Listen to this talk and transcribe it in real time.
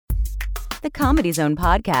The Comedy Zone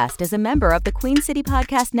podcast is a member of the Queen City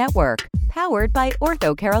Podcast Network, powered by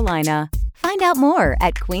Ortho Carolina. Find out more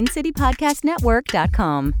at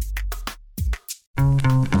queencitypodcastnetwork.com.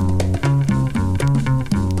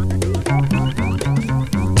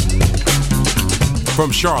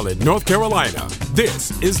 From Charlotte, North Carolina,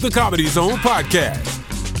 this is the Comedy Zone Podcast.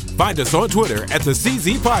 Find us on Twitter at the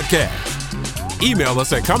CZ Podcast. Email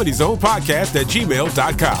us at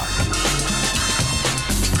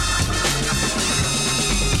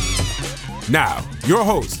comedyzonepodcast@gmail.com. Now, your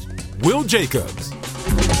host, Will Jacobs.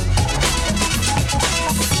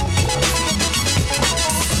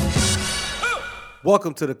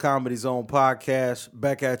 Welcome to the Comedy Zone Podcast.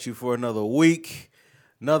 Back at you for another week.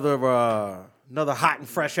 Another hot and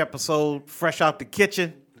fresh episode, fresh out the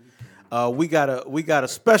kitchen. We got a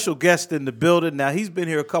special guest in the building. Now, he's been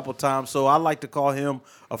here a couple times, so I like to call him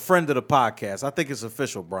a friend of the podcast. I think it's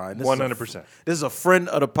official, Brian. 100%. This is a friend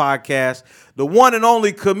of the podcast. The one and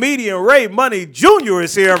only comedian Ray Money Jr.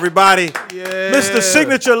 is here, everybody. Yeah. Mr.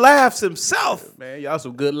 Signature Laughs himself. Man, y'all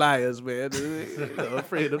some good liars, man. A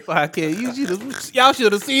friend of the podcast. Y'all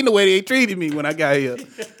should have seen the way they treated me when I got here.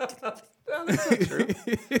 That's not true.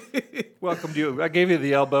 Welcome to you. I gave you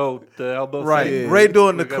the elbow Right. thing. Ray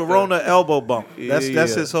doing the We got Corona elbow bump. That's Yeah.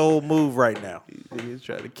 his whole move right now. He's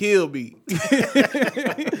trying to kill me.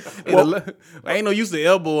 Well, I ain't no use to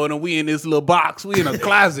elbowing and we in this little box. We in a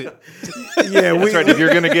closet. Yeah, That's right. If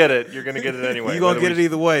you're gonna get it, you're gonna get it anyway. You're going to get it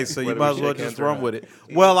either way, so you whether might we as well shake just hands or run not. with it.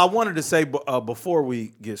 Well, I wanted to say before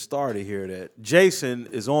we get started here that Jason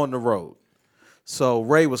is on the road. So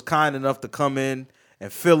Ray was kind enough to come in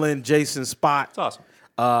and fill in Jason's spot. It's awesome.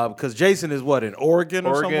 Because Jason is what, in Oregon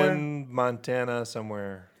or somewhere? Oregon, Montana,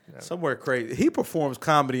 somewhere. Yeah. Somewhere crazy. He performs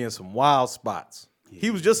comedy in some wild spots.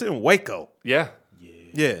 He was just in Waco. Yeah.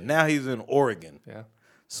 Yeah, now he's in Oregon. Yeah.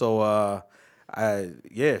 So,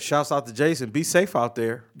 shouts out to Jason. Be safe out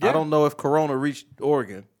there. I Yeah. don't know if Corona reached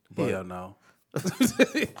Oregon. But Hell no. Well,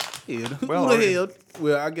 Who the hell?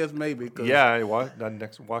 Well, I guess maybe. Yeah.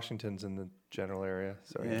 Next Washington's in the general area.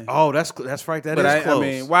 So Yeah. Oh, that's right. That But is I close.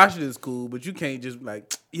 mean, Washington's cool, but you can't just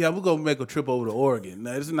like, yeah, we're gonna make a trip over to Oregon.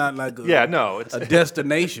 No, it's not like it's a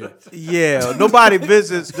destination. yeah, nobody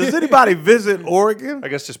visits. Does anybody visit Oregon? I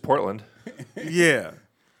guess just Portland. Yeah.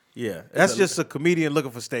 That's just a comedian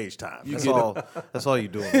looking for stage time. That's all you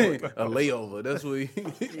doing. A layover. That's what you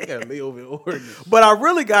got a layover in Oregon. But I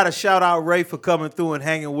really got to shout out Ray for coming through and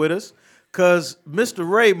hanging with us, because Mr.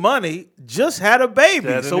 Ray Money just had a baby.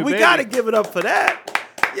 Had a So new we baby. got to give it up for that.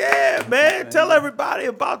 Yeah, man. Tell everybody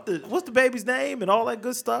about what's the baby's name and all that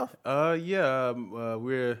good stuff.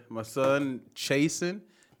 We're my son Chasyn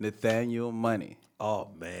Nathaniel Money. Oh,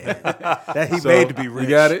 man. That he made to be rich. You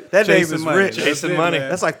got it? That name Chasyn is Money. rich. Chasyn That's it, Money. man.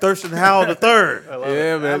 That's like Thurston Howell III.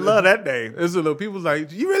 Yeah, man. I love that name. It's a little people's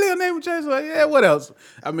like, you really a name of Chasyn? Like, yeah, what else?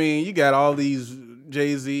 I mean, you got all these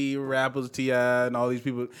Jay-Z rappers, T.I., and all these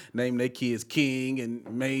people name their kids King and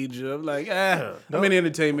Major. I'm like, I'm in the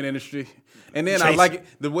entertainment industry. And then I Chasyn. like it.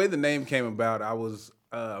 The way the name came about, I was,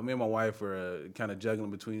 me and my wife were kind of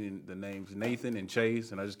juggling between the names Nathan and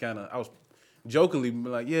Chase. And I was jokingly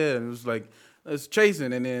like, yeah, and it was like, it's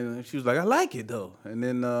Chasyn. And then she was like, I like it though. And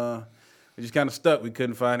then we just kind of stuck. We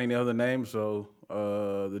couldn't find any other names. So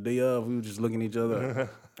the day of, we were just looking at each other.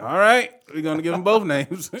 All right, we're going to give them both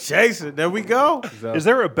names. Jason, there we go. Is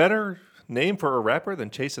there a better name for a rapper than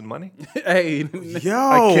Chasyn Money? Hey, Yo,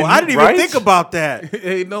 I didn't even right? think about that.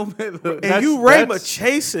 hey, no, And you Ray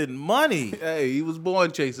chasing money. hey, he was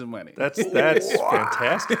born chasing money. That's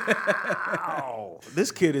fantastic. Wow.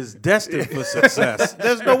 This kid is destined for success.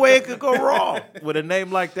 There's no way it could go wrong with a name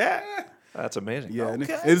like that. That's amazing. Yeah, and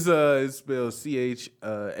Okay. it's spelled CHASYN.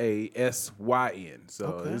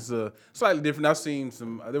 So it's slightly different. I've seen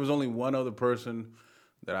some. There was only one other person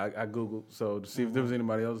that I googled, so to see if there was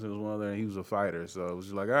anybody else. There was one other, and he was a fighter. So it was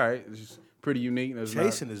just like, all right, it's just pretty unique. There's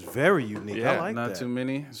Chasing is very unique. I like not that. too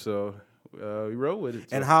many. So we roll with it.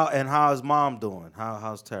 So. And how is mom doing?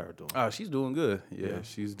 How's Tara doing? Oh, she's doing good. Yeah,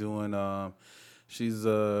 she's doing. She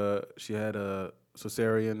had a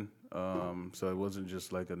cesarean, so it wasn't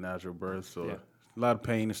just like a natural birth. So a lot of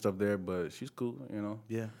pain and stuff there, but she's cool. You know.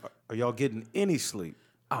 Yeah. Are y'all getting any sleep?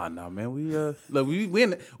 Oh no, man. We look. We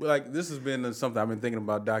like this has been something I've been thinking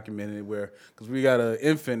about documenting it because we got an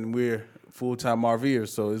infant. And we're full-time RVers,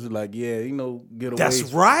 so it's like get away. That's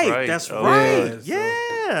right. Right. That's Oh, right.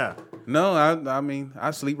 yeah, Yeah. No, I mean,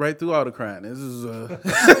 I sleep right through all the crying. This is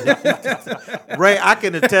Ray, I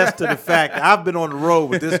can attest to the fact that I've been on the road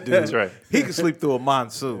with this dude. That's right. He can sleep through a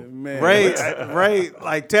monsoon. Man. Ray,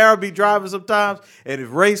 like Tara be driving sometimes, and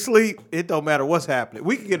if Ray sleep, it don't matter what's happening.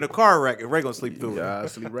 We can get in a car wreck, and Ray gonna sleep through I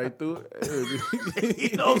sleep right through it. it.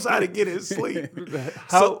 He knows how to get his sleep.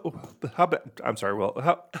 How I'm sorry.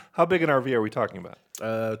 Well, how big an RV are we talking about?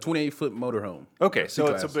 28-foot motorhome. Okay, so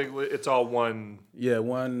C-class. it's a big. It's all one Yeah,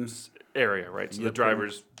 one. area, right? So the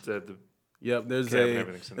drivers, the Yep, there's cab and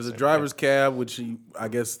everything's in the a same driver's cab, which I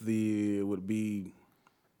guess would be,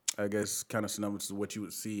 kind of synonymous to what you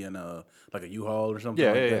would see in like a U-Haul or something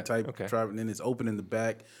that type Okay. driver. And then it's open in the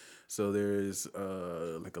back, so there's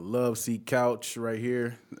like a love seat couch right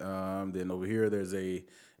here. Then over here there's a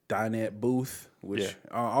dinette booth, which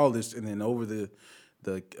all this, and then over the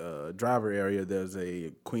driver area there's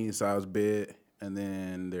a queen size bed, and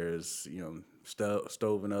then there's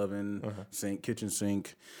stove and oven, sink, kitchen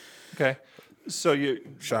sink. Okay, so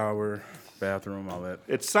Shower, bathroom, all that.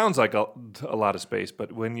 it sounds like a lot of space,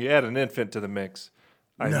 but when you add an infant to the mix,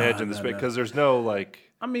 I imagine the space because there's no like.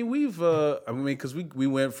 I mean, because we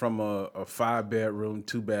went from a 5-bedroom,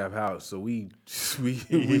 2-bath house, so we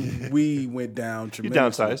went down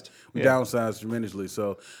tremendously. downsized. We downsized tremendously.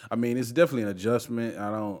 So I mean, it's definitely an adjustment.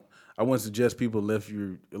 I wouldn't suggest people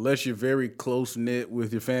unless you're very close knit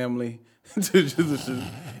with your family. Because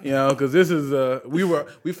this is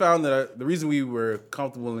we found that the reason we were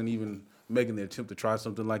comfortable in even making the attempt to try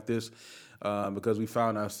something like this because we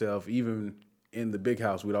found ourselves even in the big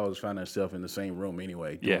house, we'd always find ourselves in the same room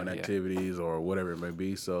anyway, doing activities or whatever it may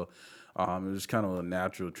be. So it was kind of a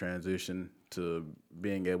natural transition to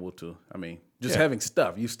being able to, having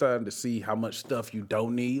stuff. You starting to see how much stuff you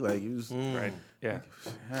don't need. Like it was Right. Yeah.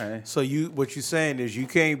 all right. So what you're saying is you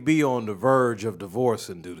can't be on the verge of divorce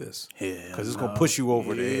and do this, because it's gonna push you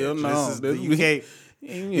over the Hell edge. no. You can't.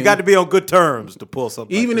 You got to be on good terms to pull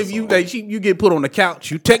something. Even like if this you off. you get put on the couch,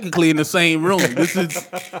 you technically in the same room. This is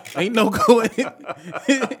ain't no going.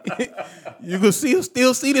 You can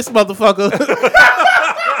still see this motherfucker,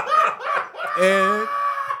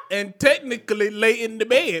 and technically lay in the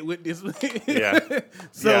bed with this. Yeah.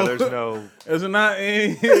 So There's no. it's not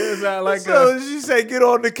like So she say get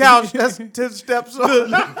on the couch. That's 10 steps on.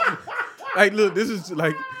 like look. This is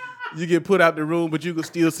like you get put out the room, but you can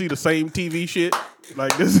still see the same TV shit.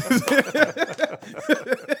 Like this is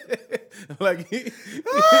like you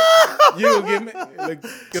get me. Like,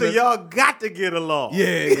 So y'all got to get along.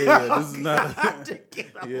 Yeah. This is not.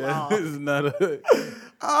 This is not a.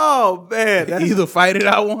 Oh man. That's, Either fight it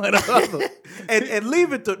out one or the other. and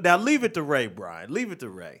leave it to Ray, Brian. Leave it to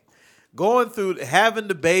Ray. Going through having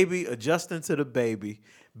the baby, adjusting to the baby,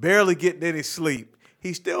 barely getting any sleep.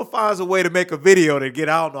 He still finds a way to make a video to get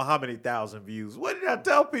I don't know how many thousand views. What did I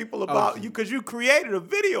tell people about you? Because you created a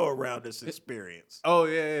video around this experience. Oh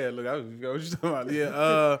yeah. Look, I was just talking about.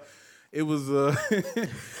 Yeah. It was.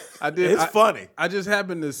 I did. It's funny. I just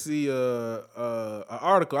happened to see an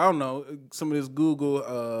article. I don't know some of this Google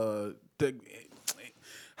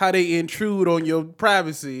how they intrude on your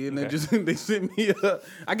privacy, and they sent me.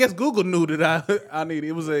 I guess Google knew that I needed.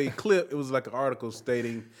 It was a clip. It was like an article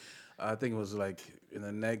stating. I think it was like in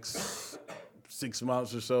the next 6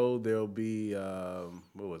 months or so there'll be some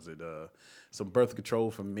birth control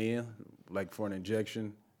for men, like for an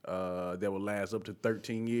injection. That would last up to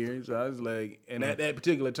 13 years. I was like, and at that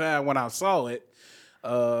particular time when I saw it,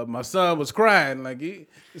 my son was crying,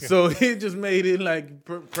 so it just made it like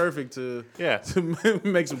perfect to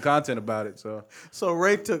make some content about it. So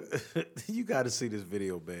Ray took. You got to see this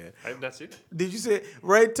video, man. I have not seen it. Did you see it?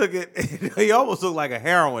 Ray took it. He almost looked like a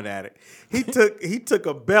heroin addict. He took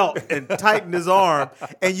a belt and tightened his arm,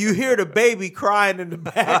 and you hear the baby crying in the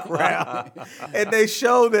background. And they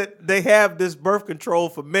show that they have this birth control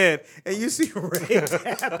for men, and you see Ray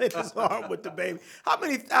tapping his arm with the baby. How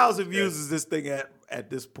many thousand views is this thing at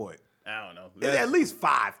this point? I don't know. It's at least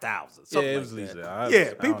 5,000. Yeah, it Like was at least that. that.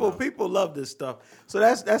 Yeah, people love this stuff. So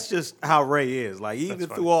that's just how Ray is. Like even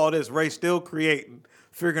through all this, Ray's still creating,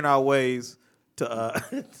 figuring out ways to.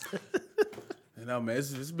 Man,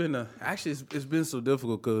 it's been it's been so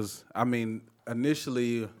difficult because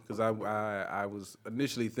initially I was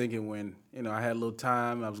initially thinking when I had a little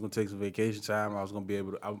time, I was gonna take some vacation time, I was gonna be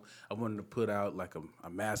able to. I wanted to put out like a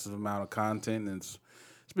massive amount of content, and it's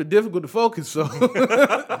been difficult to focus. So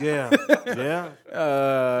yeah.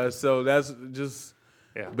 So that's just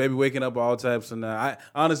baby waking up all types, and I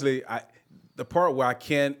honestly the part where I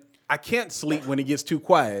can't sleep when it gets too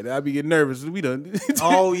quiet. I be getting nervous. We done.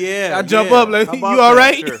 Oh yeah. I jump up like, How you about all that?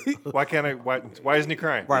 right? Sure. Why can't I? Why isn't he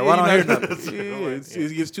crying? Right. Why don't I hear nothing?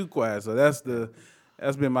 It gets too quiet. So that's the.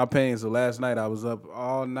 That's been my pain. So last night I was up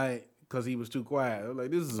all night because he was too quiet. I was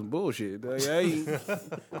like, this is some bullshit. Like,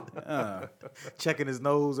 Checking his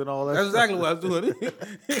nose and all that. that's exactly what I was doing.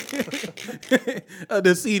 I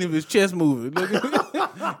just seen his chest moving.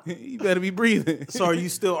 You better be breathing. So are you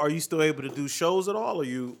still able to do shows at all, or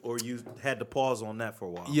you had to pause on that for a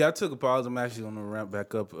while? Yeah, I took a pause. I'm actually going to ramp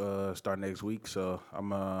back up start next week. So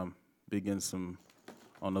I'm beginning some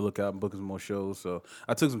on the lookout and booking some more shows. So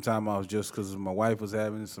I took some time off just because my wife was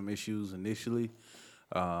having some issues initially.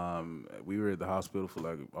 We were at the hospital for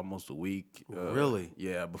like almost a week. Really?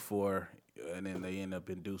 Yeah, before, and then they ended up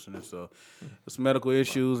inducing her. So some medical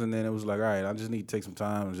issues, and then it was like, all right, I just need to take some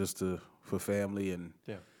time just for family and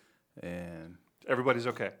Everybody's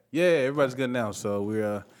okay. Yeah, everybody's good now. So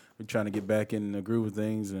we're trying to get back in the groove of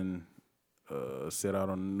things and set out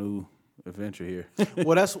on a new adventure here.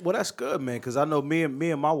 Well, that's good, man. Because I know me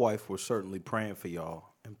and my wife were certainly praying for y'all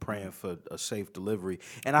and praying for a safe delivery.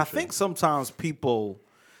 And I think sometimes people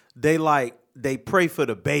they pray for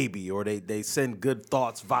the baby, or they send good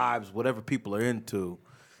thoughts, vibes, whatever people are into.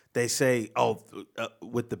 They say,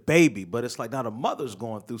 with the baby, but it's like now the mother's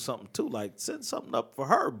going through something too. Like send something up for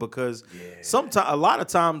her, because a lot of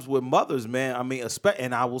times with mothers, man. I mean,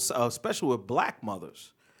 especially with black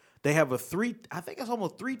mothers, they have I think it's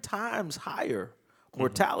almost 3 times higher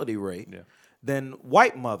mortality rate than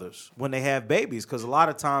white mothers when they have babies, because a lot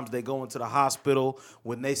of times they go into the hospital.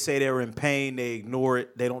 When they say they're in pain, they ignore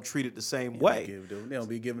it. They don't treat it the same way. They don't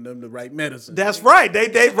be giving them the right medicine. That's right.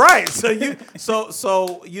 They right.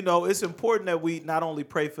 So it's important that we not only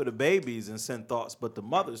pray for the babies and send thoughts, but the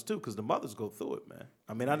mothers too, because the mothers go through it, man.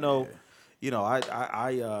 I mean, I know, I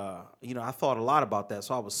thought a lot about that.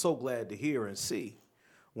 So I was so glad to hear and see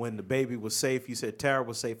when the baby was safe. You said Tara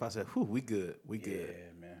was safe. I said, "Whew, we good. We good."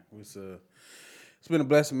 Yeah, man. It's been a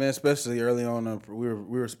blessing, man. Especially early on, we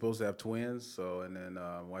were supposed to have twins, so and then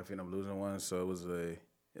my wife ended up losing one, so it was a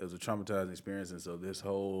traumatizing experience, and so this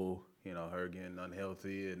whole her getting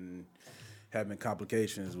unhealthy and having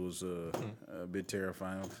complications was a bit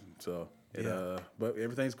terrifying. So but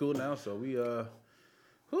everything's cool now. So we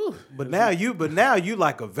But now you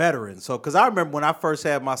like a veteran. So because I remember when I first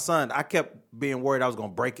had my son, I kept being worried I was gonna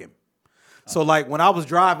break him. So like when I was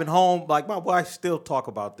driving home, like my wife still talk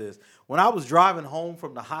about this. When I was driving home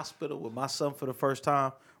from the hospital with my son for the first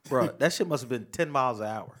time, bro, that shit must have been 10 miles an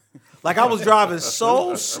hour. Like I was driving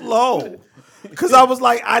so slow, because I was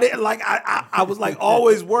like, I was like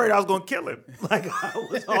always worried I was gonna kill him. Like I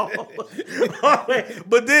was always.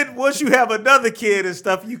 But then once you have another kid and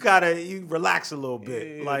stuff, you relax a little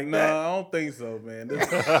bit. Like no, that. I don't think so, man.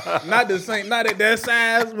 Not the same. Not at that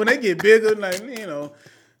size. When they get bigger,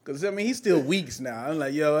 because, I mean, he's still weeks now. I'm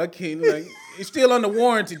like, yo, I can't, he's still under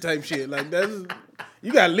warranty type shit. Like,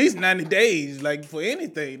 you got at least 90 days, like, for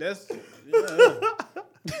anything. That's,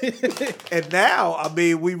 And now, I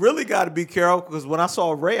mean, we really got to be careful, because when I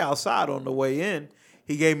saw Ray outside on the way in,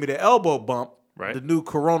 he gave me the elbow bump, the new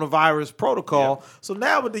coronavirus protocol. Yeah. So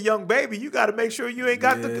now with the young baby, you got to make sure you ain't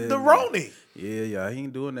got the Roni. Yeah, he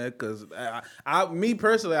ain't doing that, because me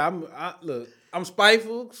personally, I'm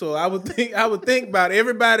spiteful, so I would think about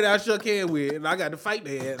everybody that I shook hands with, and I got to fight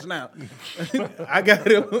their ass now. I got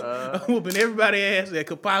to whooping everybody's ass that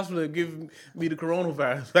could possibly give me the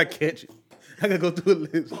coronavirus if I catch it. I got to go through a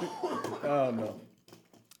list. I don't know.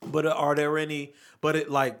 But are there any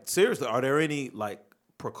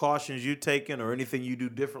precautions you taking, or anything you do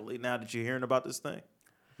differently now that you're hearing about this thing?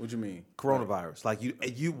 What you mean? Coronavirus. Like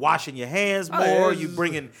you washing your hands more, you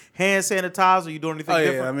bringing hand sanitizer, you doing anything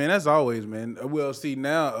different? Yeah, I mean, that's always, man. Well, see,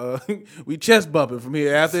 now we chest bumping from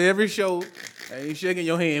here. After every show, ain't shaking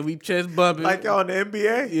your hand, we chest bumping. Like y'all in the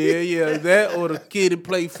NBA? Yeah. That or the kid that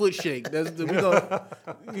play foot shake.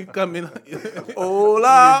 You come in.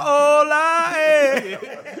 Hola, eh.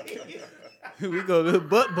 We go to the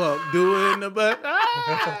butt bump, do it in the butt.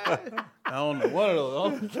 I don't know, one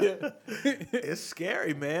of those. It's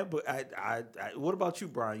scary, man. But I what about you,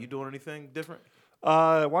 Brian? You doing anything different?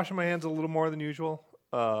 Washing my hands a little more than usual.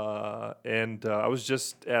 And I was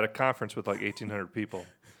just at a conference with like 1,800 people.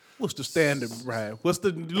 What's the standard, Brian? What's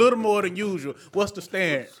the little more than usual? What's the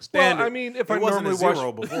standard? Well, I mean, if I normally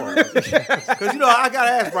zero before, because I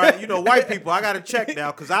gotta ask Brian. White people, I gotta check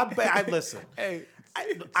now, because I listen. Hey.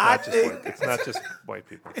 It's not just white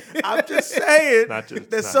people. I'm just saying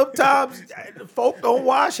that sometimes folk don't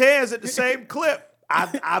wash hands at the same clip.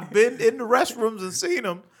 I've been in the restrooms and seen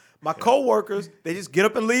them, My coworkers, they just get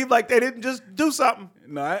up and leave like they didn't just do something.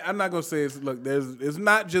 No, I'm not gonna say it's. Look, it's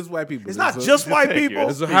not just white people. It's not just white people.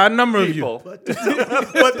 There's a high number of you. But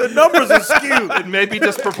the numbers are skewed. It may be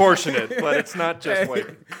disproportionate, but it's not just white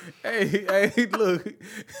people. Hey, look,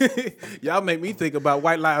 y'all make me think about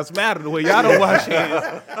White Lives Matter the way y'all don't wash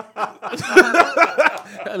hands.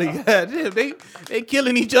 God, they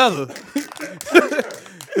killing each other.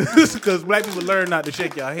 This is because black people learn not to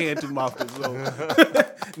shake your hand too often. So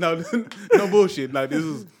no bullshit. Like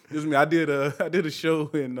this is me. I did a show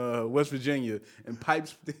in West Virginia, in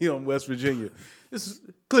Pipes, West Virginia.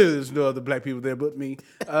 Clearly there's no other black people there but me.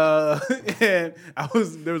 And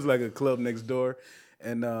there was like a club next door.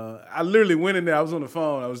 And I literally went in there. I was on the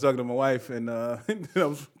phone. I was talking to my wife, and I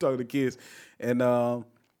was talking to kids. And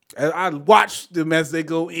I watched them as they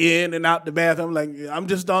go in and out the bathroom. Like, I'm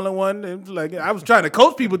just the only one. And like, I was trying to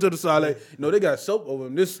coach people to the side. Like, they got soap over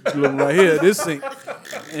them. This room right here, this sink.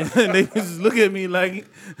 And they just look at me like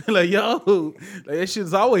yo, like that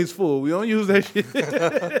shit's always full. We don't use that shit.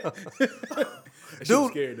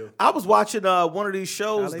 Dude, scary, though. I was watching one of these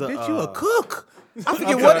shows. Bitch, you a cook? I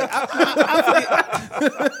forget what.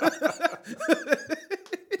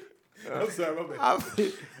 I'm sorry, my bad.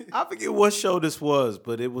 I forget what show this was,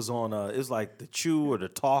 but it was on. It was like the Chew or the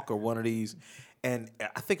Talk or one of these, and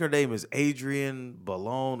I think her name is Adrienne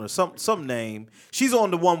Ballone or some name. She's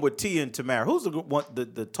on the one with Tia and Tamara. Who's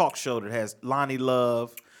the talk show that has Lonnie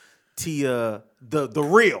Love, Tia, the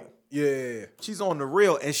Real? Yeah, she's on the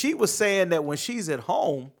Real, and she was saying that when she's at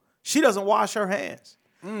home, she doesn't wash her hands.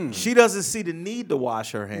 She doesn't see the need to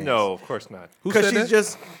wash her hands. No, of course not. Because she's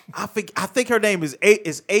just, I think her name is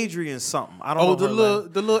Adrian something. I don't know.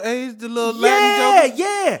 The little Latin joke?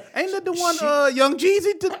 Yeah. Ain't that the one Young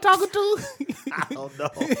Jeezy talking to? I don't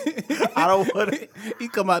know. I don't want to. He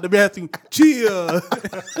come out the bathroom, chill.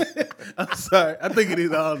 I'm sorry. I think it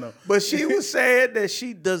is. I don't know. But she was saying that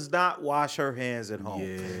she does not wash her hands at home.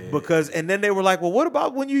 Yeah. And then they were like, well, what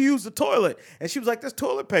about when you use the toilet? And she was like, there's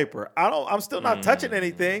toilet paper. I'm still not touching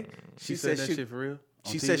anything. She said that shit for real?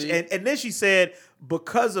 She said, and then she said,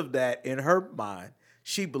 because of that, in her mind,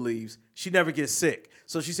 she believes she never gets sick.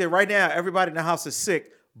 So she said, right now, everybody in the house is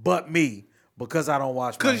sick, but me, because I don't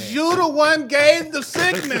wash my hands. Because you the one gave the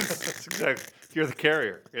sickness. Exactly. You're the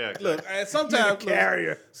carrier. Yeah. Exactly. Look, sometimes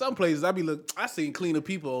some places I seen cleaner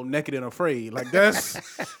people naked and afraid. Like that's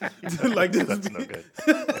like this. That's no good.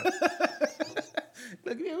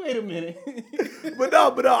 Look, wait a minute.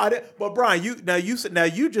 But Brian, you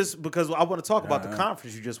just because I want to talk about the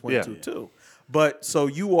conference you just went to too. But so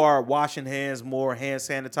you are washing hands more, hand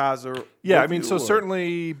sanitizer. Yeah, I mean,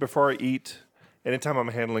 certainly before I eat, anytime I'm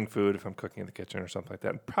handling food, if I'm cooking in the kitchen or something like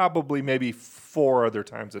that, and probably maybe 4 other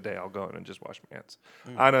times a day, I'll go in and just wash my hands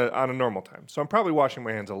on a normal time. So I'm probably washing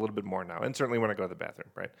my hands a little bit more now, and certainly when I go to the bathroom,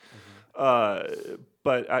 right?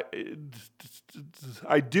 But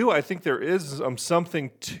I think there is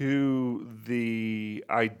something to the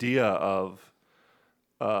idea of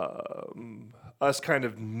us kind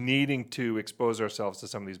of needing to expose ourselves to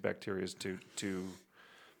some of these bacteria to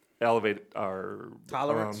elevate our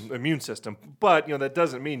tolerance, immune system. But that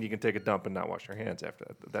doesn't mean you can take a dump and not wash your hands after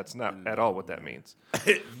that. That's not at all what that means.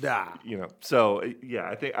 Nah. So yeah,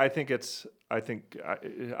 I think I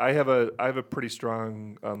have a pretty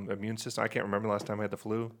strong immune system. I can't remember the last time I had the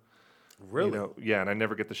flu. Really? Yeah, and I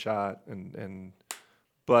never get the shot.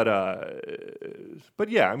 But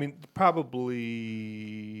yeah, I mean,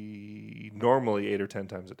 probably normally 8 or 10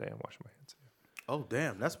 times a day I'm washing my hands. Oh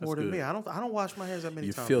damn, that's more than me. I don't wash my hands that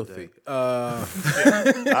many times. You're filthy. Aha!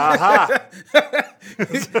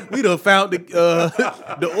 We done found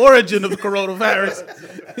the origin of the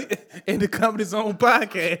coronavirus in the Comedy Zone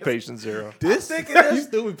podcast. Patient zero. This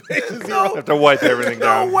stupid patient zero. I have to wipe everything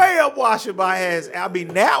down. No way I'm washing my hands. I mean,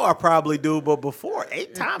 now I probably do, but before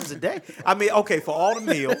 8 times a day. I mean, okay, for all the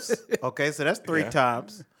meals. Okay, so that's 3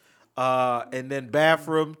 times. And then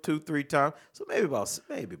bathroom 2-3 times, so maybe about 6,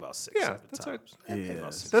 7 times.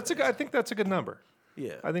 I think that's a good number.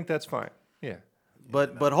 Yeah, I think that's fine. Yeah,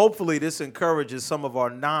 but hopefully this encourages some of our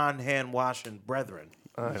non-hand washing brethren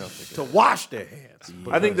I don't think to wash their hands.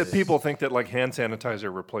 I think that people think that like hand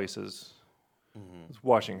sanitizer replaces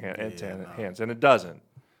washing hands, and it doesn't.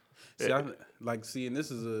 See, and this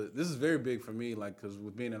is very big for me, like because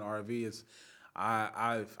with being an RV, it's.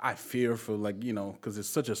 I fear for because it's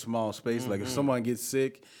such a small space. Like if someone gets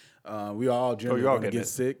sick, We all generally all going to getting get it.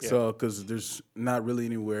 sick, Yeah. so because there's not really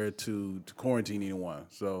anywhere to quarantine anyone.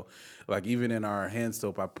 So, like even in our hand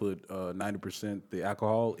soap, I put 90% the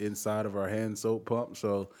alcohol inside of our hand soap pump.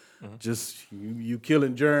 So, just you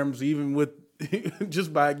killing germs even with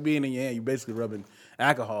just by being in your hand. You basically rubbing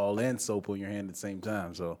alcohol and soap on your hand at the same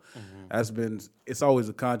time. So, it's always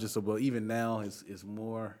a conscious, but even now it's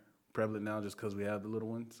more prevalent now just because we have the little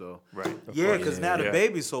one. So Right. Yeah, because now the Yeah.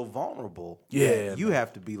 baby's so vulnerable. Yeah, you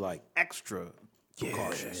have to be like extra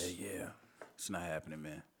cautious. yeah, it's not happening,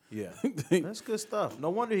 man. Yeah, that's good stuff. No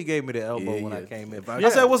wonder he gave me the elbow Yeah, when I yeah. came in. If I- I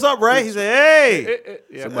said, "What's up, Ray?" He said, "Hey."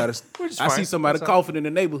 Yeah. Somebody, Which is I see fine. somebody That's coughing in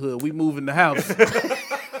the neighborhood. We moving the house.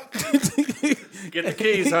 Get the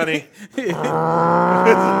keys, honey.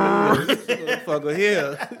 Motherfucker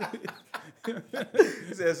here. He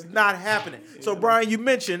said, "It's not happening." So, Brian, you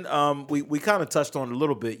mentioned we kind of touched on it a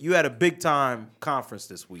little bit. You had a big time conference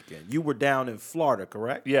this weekend. You were down in Florida,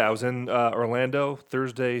 correct? Yeah, I was in Orlando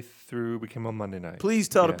Thursday through. We came on Monday night. Please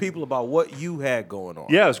tell the Yeah. people about what you had going on.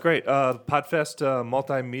 Yeah, it was great. Podfest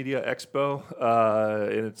Multimedia Expo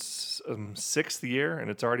in its sixth year, and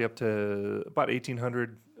it's already up to about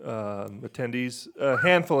 1,800 attendees. A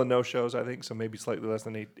handful of no-shows, I think, so maybe slightly less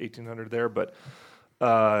than 1,800 there. But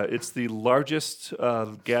it's the largest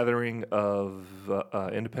gathering of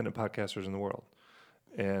independent podcasters in the world,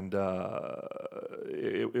 and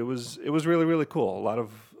it was really, really cool. A lot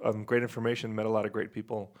of great information. Met a lot of great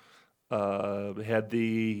people. Had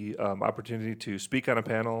the opportunity to speak on a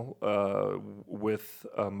panel with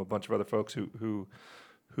a bunch of other folks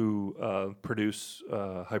who produce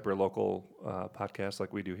hyper local podcasts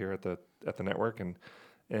like we do here at the network, and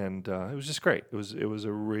it was just great. It was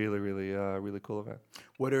a really really cool event.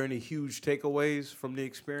 Were there any huge takeaways from the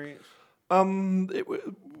experience?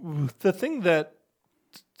 The thing that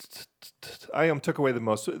I took away the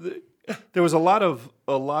most. There was a lot of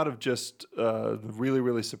just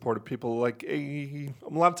really supportive people. Like a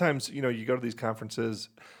lot of times, you go to these conferences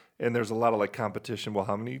and there's a lot of like competition. Well,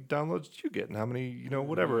 how many downloads did you get, and how many,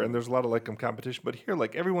 whatever. And there's a lot of like competition. But here,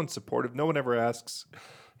 like everyone's supportive. No one ever asks,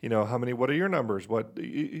 how many. What are your numbers? What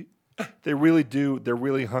they really do. They're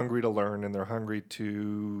really hungry to learn, and they're hungry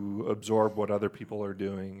to absorb what other people are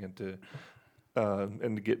doing, and to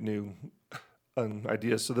get new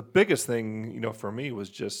ideas. So the biggest thing, for me was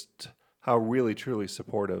just how really truly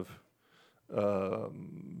supportive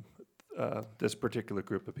this particular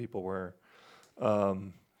group of people were.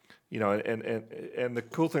 And the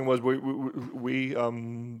cool thing was we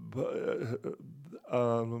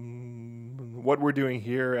what we're doing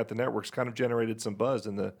here at the networks kind of generated some buzz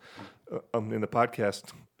in the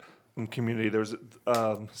podcast community. There's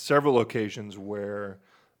several occasions where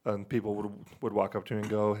people would walk up to me and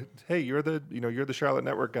go, "Hey, you're the Charlotte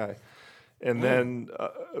Network guy." And then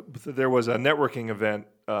there was a networking event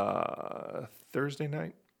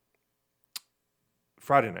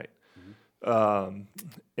Friday night.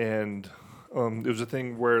 And it was a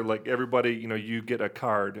thing where like everybody, you get a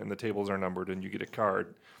card and the tables are numbered, and you get a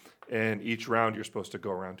card, and each round you're supposed to go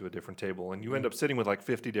around to a different table, and you end up sitting with like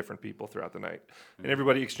 50 different people throughout the night, and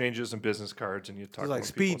everybody exchanges some business cards, and you talk. It's like with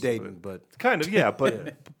speed people, dating, but kind of, yeah,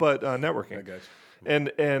 but networking. I got you.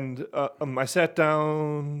 And I sat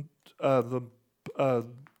down at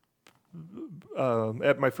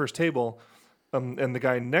my first table, and the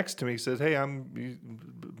guy next to me says, "Hey, I'm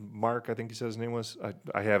Mark." I think he said his name was.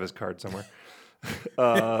 I have his card somewhere.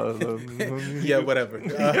 Yeah, whatever.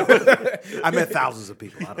 I met thousands of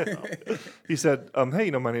people. I don't know. He said,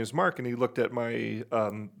 "Hey, my name is Mark," and he looked at my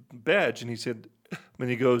badge, and he said, and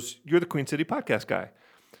he goes, "You're the Queen City podcast guy."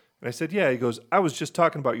 And I said, "Yeah." He goes, "I was just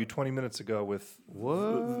talking about you 20 minutes ago with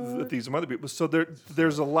these other people." So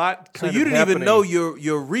there's a lot. So Kind you of didn't even happening. know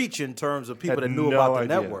your reach in terms of people that knew no about the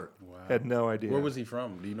idea. network. Had no idea. Where was he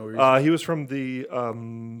from? Do you know where he's He was from the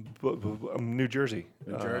New Jersey,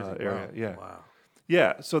 Jersey, area. wow. Yeah. Wow.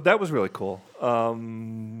 Yeah, so that was really cool.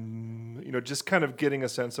 Just kind of getting a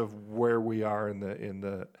sense of where we are in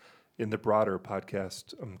the broader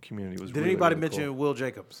podcast community was. Did really, anybody really mention cool. Will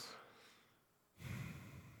Jacobs?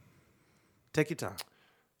 Take your time,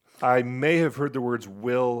 I may have heard the words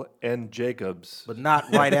Will and Jacobs. but not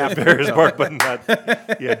right after. Harrisburg, but not.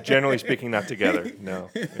 Yeah, generally speaking, not together. No,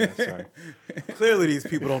 yeah, sorry. Clearly, these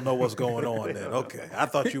people don't know what's going on. Then okay, I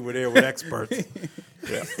thought you were there with experts.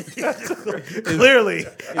 Yeah. Clearly,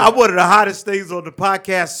 I'm one of the hottest things on the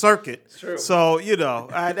podcast circuit. True. So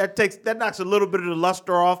that knocks a little bit of the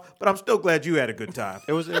luster off. But I'm still glad you had a good time.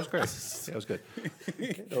 It was great. Yeah, it was good.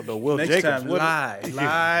 Don't know Will Next Jacobs. time, what-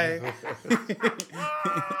 lie.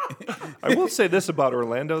 I will say this about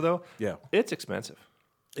Orlando, though. Yeah. It's expensive.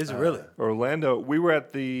 Is it really? Orlando, we were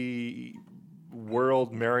at the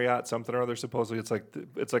World Marriott something or other. Supposedly, it's like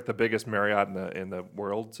the biggest Marriott in the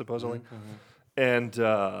world supposedly. And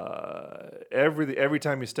every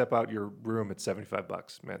time you step out your room, it's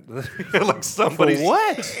 $75, man. Like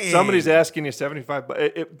somebody's asking you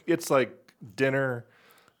 $75. It's like dinner,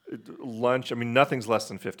 lunch. I mean, nothing's less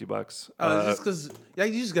than $50. Just because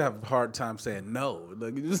you just got a hard time saying no.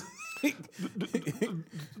 Like,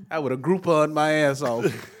 I would have Groupon my ass off.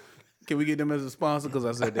 Can we get them as a sponsor? Because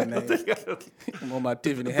I said their name. I'm on my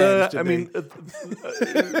Tiffany Haddish today.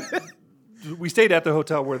 We stayed at the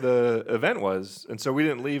hotel where the event was, and so we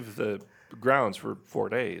didn't leave the grounds for 4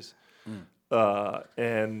 days.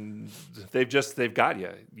 And they've got you.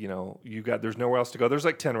 There's nowhere else to go. There's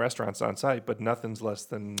like 10 restaurants on site, but nothing's less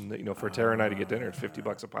than for Tara and I to get dinner. It's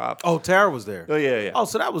 $50 a pop. Oh, Tara was there. Oh yeah. Oh,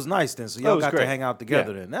 so that was nice then. So y'all got great. to hang out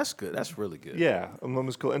together then. That's good. That's really good. Yeah, it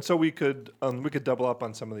was cool. And so we could double up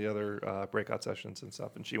on some of the other breakout sessions and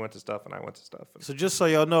stuff. And she went to stuff, and I went to stuff. So just so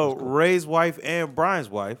y'all know, Ray's wife and Brian's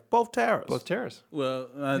wife, both Taras. Both Taras. Well,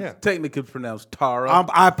 technically pronounced Tara.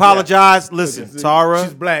 I apologize. Yeah. Listen, Tara.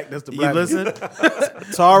 She's black. That's the black. You listen?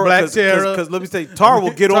 Tara, Black Tara. because let me say, Tara will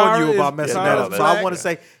get on you about messing that up. So I want to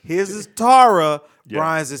say, his is Tara,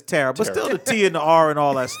 Brian's is Tara. But still the T and the R and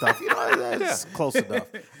all that stuff. That's close enough.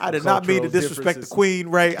 I did not mean to disrespect the queen,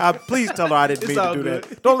 Ray. Please tell her I didn't mean to do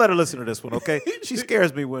that. Don't let her listen to this one, okay? She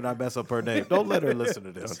scares me when I mess up her name. Don't let her listen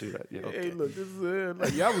to this. Don't do that. Yeah. Okay. Hey, look, this is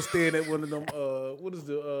like y'all was staying at one of them, what is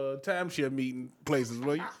the timeshare meeting places,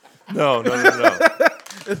 were you? No.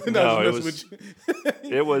 No, it was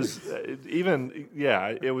it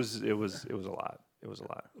was a lot. It was a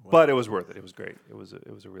lot, but it was worth it. It was great. It was a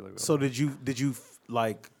really. So did you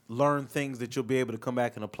like learn things that you'll be able to come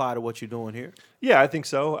back and apply to what you're doing here? Yeah, I think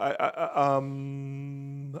so. I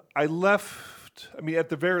left. I mean, at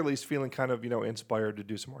the very least, feeling kind of inspired to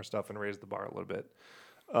do some more stuff and raise the bar a little bit.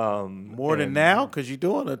 More than now, because you're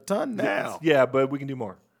doing a ton now. Yeah, but we can do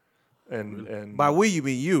more. And by we you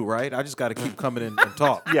mean you, right? I just got to keep coming in and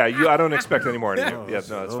talk. Yeah, I don't expect any more. Yeah, no, that's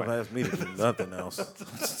don't fine. ask me to do nothing else.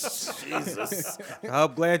 Jesus,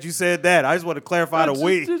 I'm glad you said that. I just want to clarify the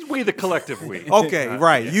we. We, the collective we. Okay,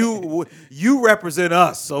 right. You represent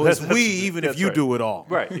us, so it's we, even if you do it all.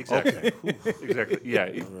 Right. Exactly. Exactly.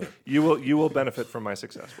 Yeah. You will benefit from my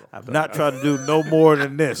success. I'm not trying to do no more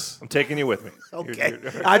than this. I'm taking you with me. Okay.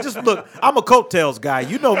 I'm a coattails guy.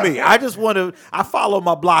 You know me. I follow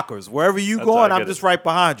my blockers. Wherever you going, I'm just right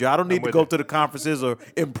behind you. I don't need to go to the conferences or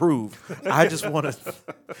improve. I just want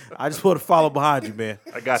to follow behind you, man.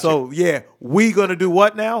 I got you. So yeah, we gonna do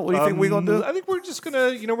what now? What do you think we gonna do? I think we're just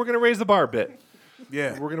gonna, we're gonna raise the bar a bit.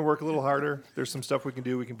 Yeah, we're gonna work a little harder. There's some stuff we can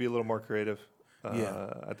do. We can be a little more creative.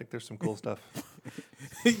 I think there's some cool stuff.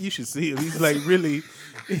 You should see him. He's like really,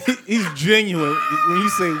 he's genuine. When you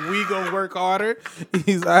say we gonna work harder,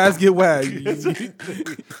 his eyes get wide.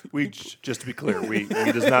 We, just to be clear, we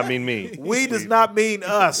does not mean me. We does not mean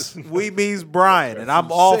us. We means Brian, and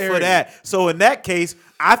I'm all for that. So in that case,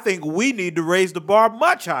 I think we need to raise the bar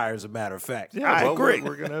much higher. As a matter of fact, I agree.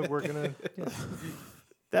 We're gonna. Yeah.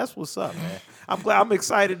 That's what's up, man. I'm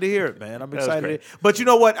excited to hear it, man. I'm excited. But you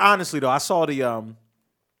know what? Honestly, though, I saw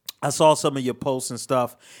some of your posts and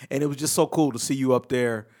stuff, and it was just so cool to see you up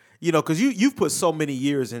there. Because you've put so many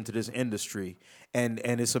years into this industry, and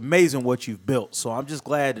it's amazing what you've built. So I'm just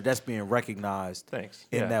glad that that's being recognized. Thanks.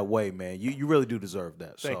 In that way, man. You really do deserve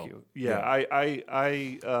that. Thank you. Yeah. I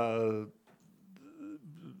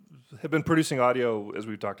have been producing audio, as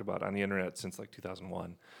we've talked about, on the internet since like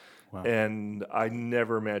 2001. Wow. And I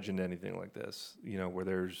never imagined anything like this, where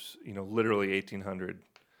there's, literally 1,800,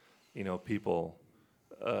 people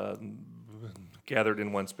gathered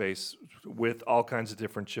in one space with all kinds of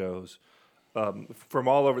different shows from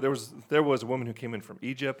all over. There was a woman who came in from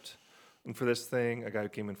Egypt for this thing, a guy who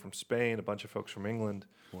came in from Spain, a bunch of folks from England.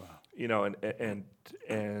 Wow.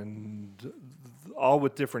 And all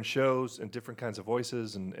with different shows and different kinds of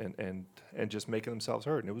voices and just making themselves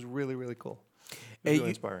heard. And it was really, really cool. Really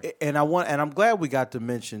inspiring. And I'm glad we got to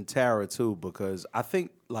mention Tara too, because I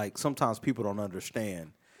think like sometimes people don't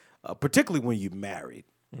understand, particularly when you're married.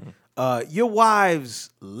 Your wives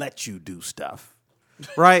let you do stuff,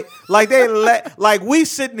 right? Like we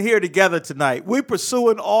sitting here together tonight. We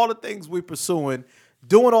pursuing all the things we pursuing,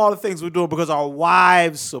 doing all the things we're doing because our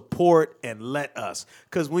wives support and let us.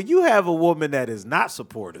 Because when you have a woman that is not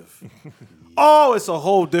supportive. It's a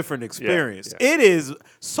whole different experience. Yeah. It is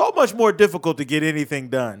so much more difficult to get anything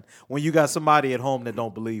done when you got somebody at home that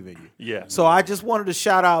don't believe in you. Yeah. So I just wanted to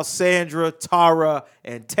shout out Sandra, Tara,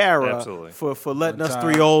 and Tara for letting us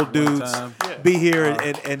three old dudes be here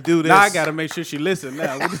and do this. Now I got to make sure she listens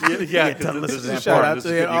now. Listen. Shout out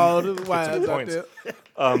to all the wives out there.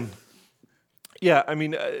 Yeah, I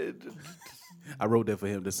mean, I wrote that for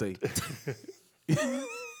him to say.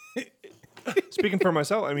 speaking for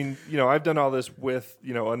myself, I mean, I've done all this with,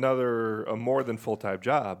 a more than full-time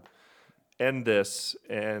job and this,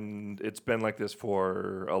 and it's been like this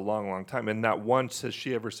for a long, long time. And not once has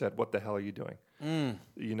she ever said, "What the hell are you doing?"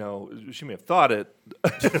 She may have thought it a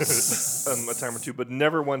time or two, but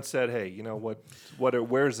never once said, "Hey,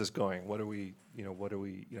 where is this going?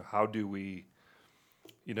 How do we,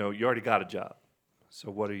 you already got a job. So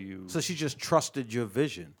what are you?" So she just trusted your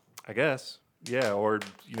vision. I guess. Yeah, or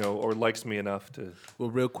likes me enough to. Well,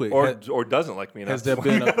 real quick, or doesn't like me enough. Has there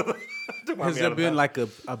been like a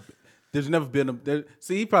there's never been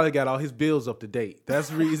see, he probably got all his bills up to date. That's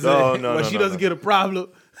the reason why she doesn't get a problem.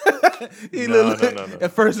 No.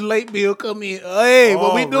 At first late bill come in. Hey,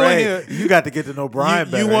 what we doing here? You got to get to know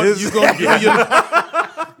Brian better. You gonna give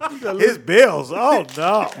your his bills? Oh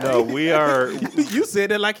no, no, we are. You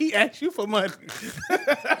said that like he asked you for money.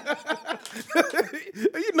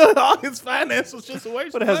 All his financial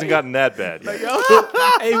situations. But it hasn't gotten that bad yet.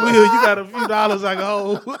 Hey, Will, you got a few dollars I can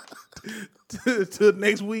hold to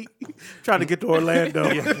next week. trying to get to Orlando.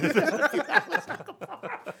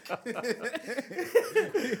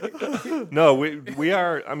 No, we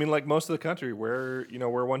are. I mean, like most of the country, we're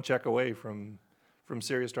one check away from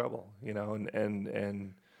serious trouble.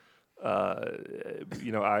 And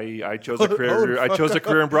I chose a career. I chose a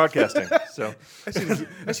career in broadcasting. So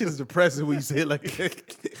that shit is depressing when you say it like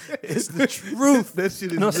that. It's the truth. That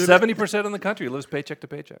shit is. No, 70% of the country lives paycheck to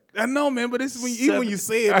paycheck. I know, man, but it's even when you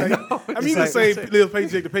say it. Like, I mean, like- say live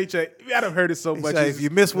paycheck to paycheck. I done heard it so much. Say, if you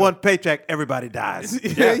miss one paycheck, everybody dies.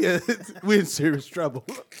 yeah, we're in serious trouble.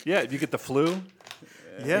 Yeah, if you get the flu.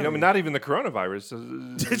 Yeah, I mean, not even the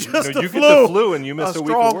coronavirus. Just you the get flu. the flu and you miss a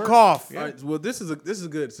week of strong work. cough. All right, well, this is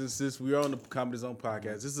good since we're on the Comedy Zone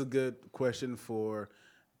podcast. This is a good question for,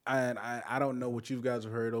 and I don't know what you guys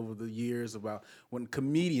have heard over the years about when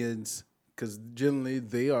comedians, because generally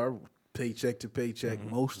they are paycheck to paycheck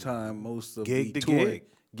most of Gig the to touring,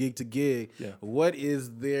 gig to gig. Yeah. What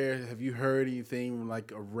is there? Have you heard anything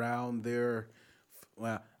like around their?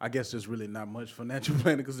 Well, I guess there's really not much financial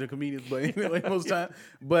planning because they're comedians, but anyway, most time.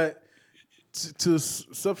 But to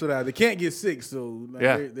subsidize, they can't get sick, so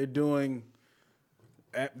they're doing.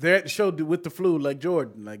 They're at the show with the flu, like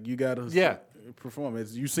Jordan. Like you gotta perform.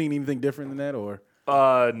 Has you seen anything different than that, or?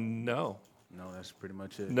 No. No, that's pretty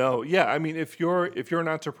much it. No, yeah. I mean, if you're an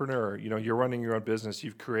entrepreneur, you're running your own business,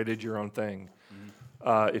 you've created your own thing.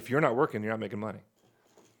 If you're not working, you're not making money.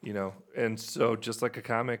 And so just like a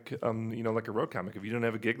comic, like a road comic, if you don't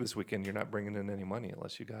have a gig this weekend, you're not bringing in any money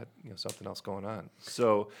unless you got something else going on.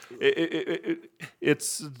 So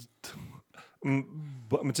it's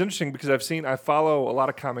interesting because I follow a lot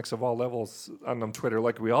of comics of all levels on Twitter,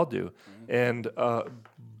 like we all do, and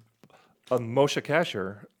Moshe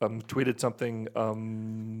Kasher tweeted something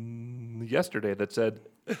yesterday that said,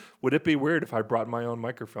 "Would it be weird if I brought my own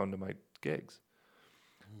microphone to my gigs?"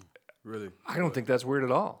 Really? I don't think that's weird at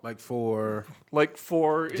all. Like for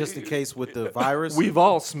Just in case with the virus. We've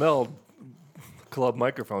all smelled club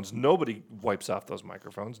microphones. Nobody wipes off those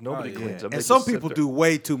microphones. Nobody cleans them. They And some just sit people there. do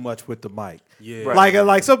way too much with the mic. Yeah. Right.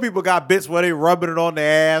 Like some people got bits where they rubbing it on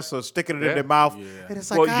their ass or sticking it in their mouth. Yeah. And it's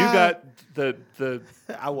like, Well, you got the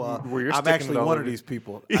where you're I'm sticking actually it all one of over. these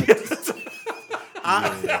people.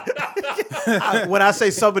 When I say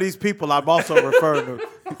some of these people, I'm also referring to.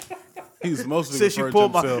 he's mostly Since you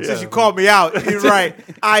referring to pulled himself. since you called me out, you're right.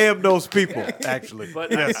 I am those people, actually.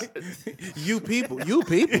 But yes, You people.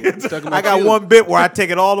 Talking about I got you. one bit where I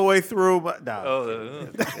take it all the way through. But no.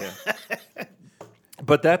 yeah.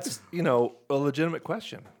 But that's a legitimate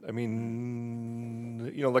question. I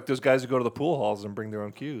mean, like those guys who go to the pool halls and bring their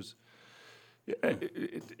own cues.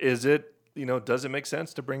 Is it does it make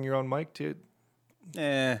sense to bring your own mic to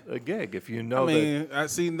a gig if you know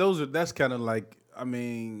that? That's kind of like,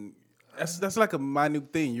 that's like a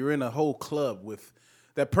minute thing. You're in a whole club with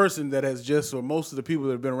that person that has just, or most of the people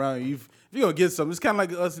that have been around you. If you're gonna get something, it's kind of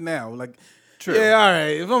like us now. Like, True. yeah, all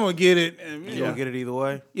right. If I'm gonna get it, You don't get it either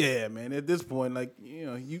way. yeah, man. At this point, like,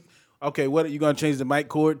 okay, what are you gonna change the mic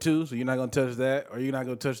cord to? So you're not gonna touch that, or you're not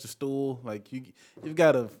gonna touch the stool. Like you've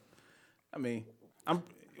got to.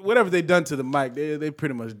 Whatever they done to the mic, they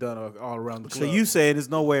pretty much done all around the So club. you saying there's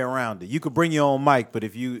no way around it. You could bring your own mic, but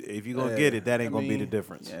if you gonna get it, that ain't gonna be the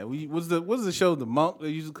difference. Yeah, what's the show? The Monk that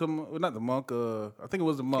used to come. Well, not the Monk. I think it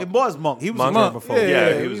was the Monk. It was Monk. He was Monk. a germaphobe. Yeah,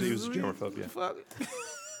 Yeah, he was a germaphobe. Yeah. Fuck.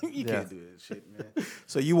 You can't do that shit, man.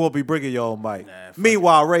 So you won't be bringing your own mic. Nah, fuck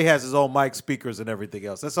Meanwhile, Ray has his own mic, speakers, and everything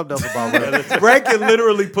else. That's something else about Ray. Ray can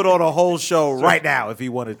literally put on a whole show right now if he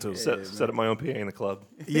wanted to. Set up my own PA in the club.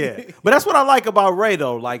 Yeah. But that's what I like about Ray,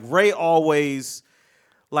 though. Like, Ray always...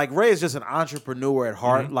 Like, Ray is just an entrepreneur at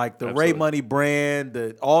heart. Like, the Absolutely. Ray Money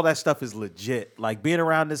brand, all that stuff is legit. Like, being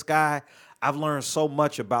around this guy, I've learned so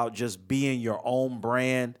much about just being your own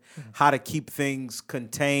brand, how to keep things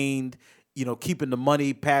contained, you know, keeping the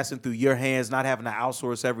money passing through your hands, not having to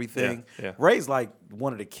outsource everything. Yeah. Ray's like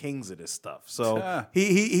one of the kings of this stuff. So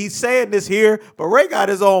he's saying this here, but Ray got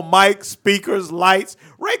his own mic, speakers, lights.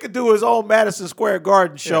 Ray could do his own Madison Square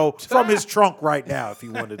Garden show from his trunk right now if he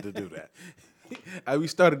wanted to do that. We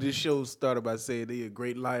started this show by saying they are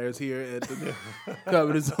great liars here at the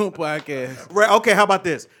Comedy Zone podcast. Ray, okay, how about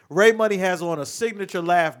this? Ray Money has on a Signature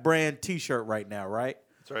Laugh brand T-shirt right now, right?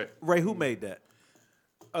 That's right. Ray, who made that?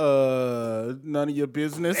 None of your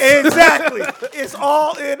business. Exactly. It's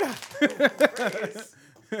all in.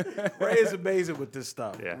 Ray is amazing with this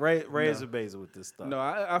stuff. Yeah. Ray is amazing with this stuff. No,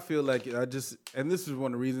 I feel like and this is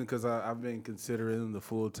one of the reasons because I've been considering the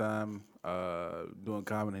full time doing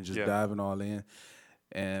comedy and just diving all in.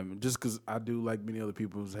 And just because I do, like many other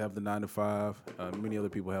people, have the 9 to 5. Many other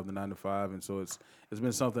people have the 9 to 5, and so it's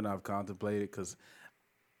been something I've contemplated because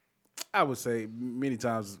I would say many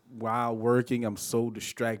times while working, I'm so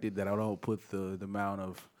distracted that I don't put the amount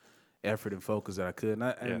of effort and focus that I could.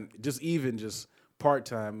 And just part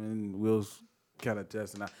time, and Will's kind of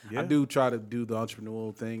testing. I do try to do the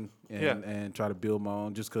entrepreneurial thing and try to build my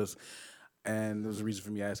own just because. And there's a reason for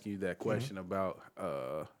me asking you that question about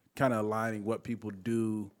kind of aligning what people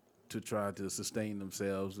do to try to sustain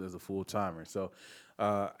themselves as a full timer. So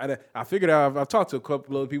I figured out I've talked to a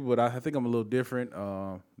couple of people, but I think I'm a little different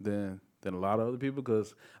than a lot of other people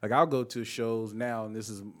because like I'll go to shows now, and this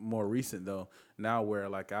is more recent though. Now where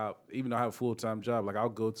like even though I have a full time job, like I'll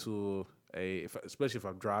go to especially if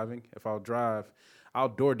I'm driving. If I'll drive, I'll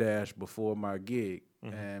DoorDash before my gig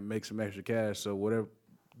and make some extra cash. So whatever.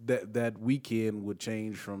 That weekend would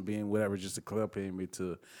change from being whatever, just a club paying me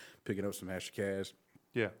to picking up some extra cash.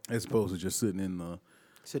 Yeah. As opposed to just sitting in the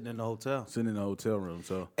hotel room.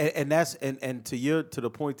 So and that's and to the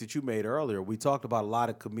point that you made earlier, we talked about a lot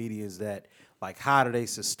of comedians that like how do they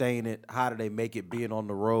sustain it, how do they make it being on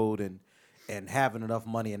the road and having enough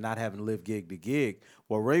money and not having to live gig to gig.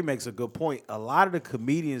 Well, Ray makes a good point. A lot of the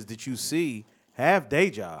comedians that you see have day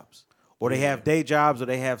jobs. Or they have day jobs, or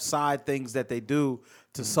they have side things that they do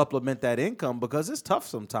to supplement that income because it's tough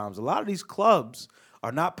sometimes. A lot of these clubs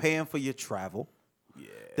are not paying for your travel. Yeah.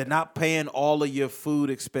 They're not paying all of your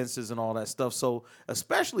food expenses and all that stuff. So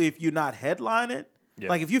especially if you're not headlining,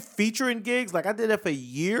 like if you're featuring gigs, like I did that for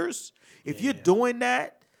years. If you're doing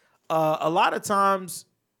that, a lot of times,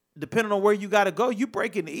 depending on where you got to go, you're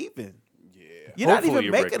breaking even. You're Hopefully not even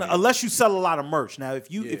you're making it breaking unless you sell a lot of merch. Now, if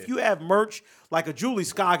you have merch, like a Julie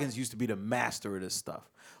Scoggins used to be the master of this stuff.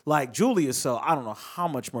 Like Julia sell, I don't know how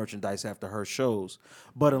much merchandise after her shows,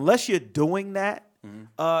 but unless you're doing that,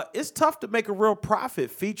 it's tough to make a real profit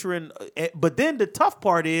featuring. But then the tough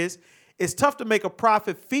part is, it's tough to make a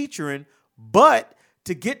profit featuring, but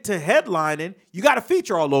to get to headlining, you got to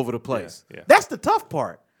feature all over the place. Yeah. That's the tough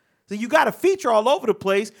part. So you got to feature all over the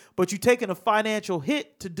place, but you're taking a financial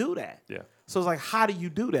hit to do that. Yeah. So it's like, how do you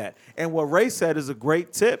do that? And what Ray said is a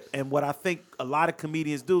great tip. And what I think a lot of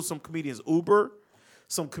comedians do, some comedians Uber,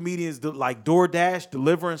 some comedians do like DoorDash,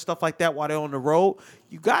 deliver and stuff like that while they're on the road.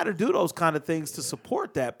 You got to do those kind of things to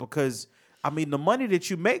support that because, I mean, the money that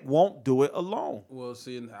you make won't do it alone. Well,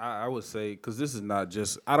 see, I would say, because this is not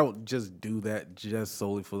just, I don't just do that just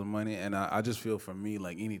solely for the money. And I just feel for me,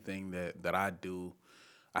 like anything that I do,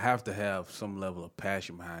 I have to have some level of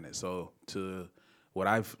passion behind it. So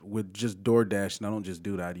with just DoorDash, and I don't just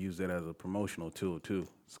do that, I use that as a promotional tool too.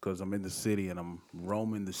 It's because I'm in the city and I'm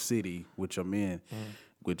roaming the city, which I'm in,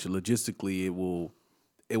 which logistically it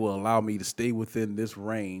will allow me to stay within this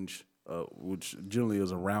range, which generally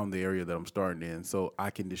is around the area that I'm starting in. So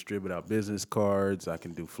I can distribute out business cards, I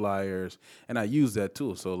can do flyers, and I use that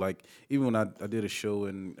tool. So like even when I did a show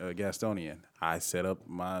in Gastonia, I set up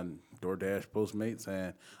my DoorDash Postmates,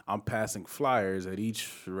 and I'm passing flyers at each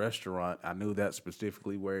restaurant. I knew that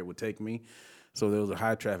specifically where it would take me. So there was a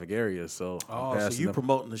high traffic area. So so you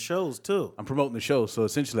promoting the shows too. I'm promoting the show. So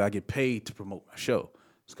essentially I get paid to promote my show.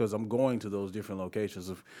 It's because I'm going to those different locations.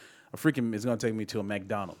 It's going to take me to a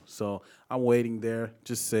McDonald's. So I'm waiting there,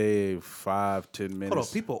 just say 5-10 minutes. Hold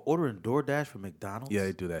on, people ordering DoorDash from McDonald's? Yeah,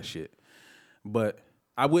 they do that shit. But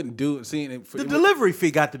I wouldn't do it. The delivery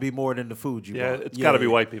fee got to be more than the food you bought. It's got to be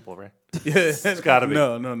white people, right? Yeah, It's got to be.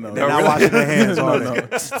 No. They're not washing their hands on no.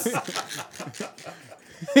 it.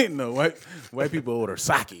 No, white people order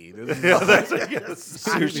sake.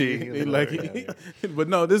 Sushi. They like it. But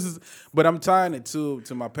no, but I'm tying it to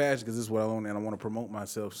my passion because this is what I want, and I want to promote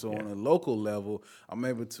myself. So on a local level, I'm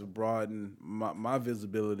able to broaden my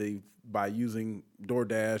visibility by using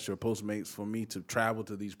DoorDash or Postmates for me to travel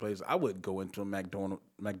to these places. I wouldn't go into a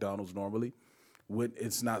McDonald's normally.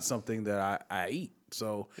 It's not something that I eat.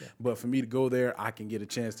 So, but for me to go there, I can get a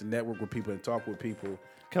chance to network with people and talk with people.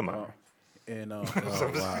 Come on. Oh,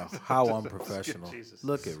 wow. How unprofessional. Jesus.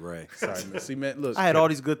 Look at Ray. Sorry, man. See, man, look. I had all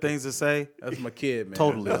these good things to say. That's my kid, man.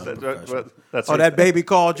 Totally unprofessional. That baby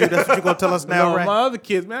called you. That's what you're going to tell us now, No, Ray? my other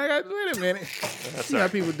kids, man. Wait a minute. See how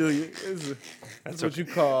people do you. That's what you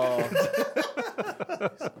call.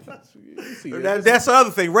 That's the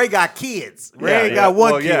other thing. Ray got kids. Ray ain't got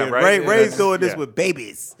one kid. right. Ray's doing this with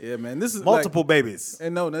babies. Yeah, man. This is multiple babies.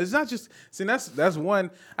 And no, it's not just. See, that's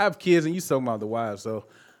one. I have kids, and you talking about the wives. So,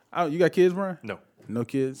 you got kids, Brian? No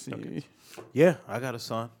kids. Okay. Yeah, I got a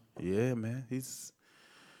son. Yeah, man. This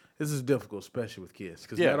is difficult, especially with kids,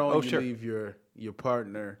 because not only you leave your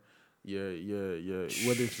partner, your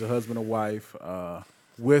whether it's a husband or wife,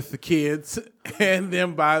 with the kids, and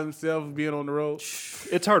them by themselves being on the road.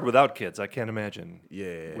 It's hard without kids. I can't imagine.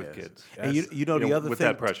 Yeah, with kids. And you know the other with thing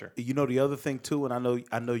that pressure. You know the other thing too, and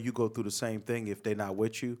I know you go through the same thing if they're not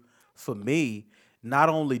with you. For me, not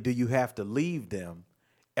only do you have to leave them,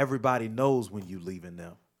 everybody knows when you leaving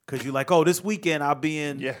them. Because you're like, oh, this weekend I'll be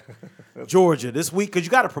in Georgia this week, because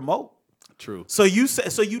you got to promote. True. So you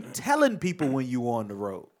telling people when you on the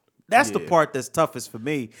road. That's the part that's toughest for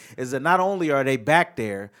me, is that not only are they back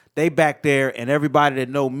there, and everybody that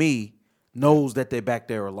know me knows that they're back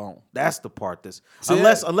there alone. That's the part that's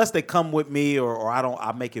unless they come with me or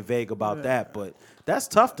I make it vague about that. But that's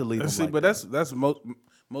tough to leave them. See, like but that. that's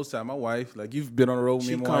most time my wife, like you've been on the road with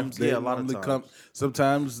me and my wife. They a lot of times. Come.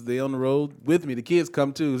 Sometimes they on the road with me. The kids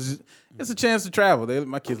come too. It's a chance to travel.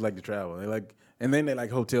 My kids like to travel. And then they like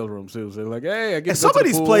hotel rooms too. So they're like, hey, I get. And some of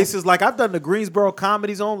these places, like I've done the Greensboro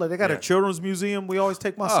Comedy Zone. Like they got a children's museum. We always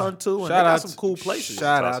take my son to, and they got some cool places.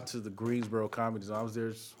 Shout out to the Greensboro Comedy Zone. I was there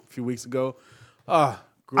a few weeks ago.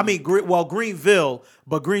 Greenville,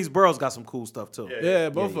 but Greensboro's got some cool stuff too. Yeah,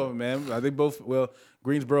 both of them, man. They both. Well,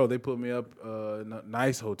 Greensboro, they put me up in a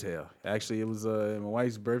nice hotel. Actually, it was my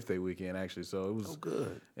wife's birthday weekend. Actually, so it was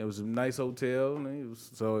good. It was a nice hotel, and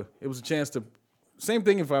it was a chance to. Same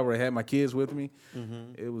thing if I were to have my kids with me.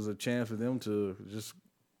 Mm-hmm. It was a chance for them to just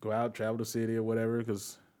go out, travel the city or whatever.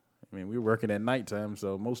 Because we were working at nighttime,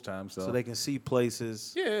 so most times, so they can see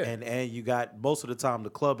places. Yeah, and you got most of the time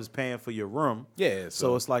the club is paying for your room. Yeah,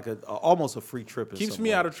 so it's like almost a free trip. Keeps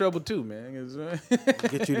me out of trouble too, man.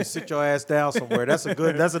 Get you to sit your ass down somewhere. That's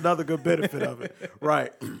another good benefit of it,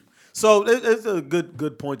 right? So it's a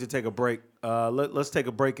good point to take a break. Let's take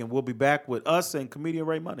a break, and we'll be back with us and comedian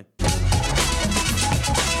Ray Money.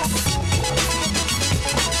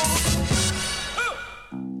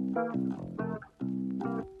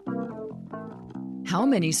 How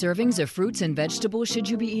many servings of fruits and vegetables should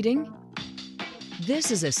you be eating? This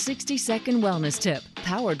is a 60-second wellness tip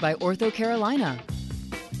powered by Ortho Carolina.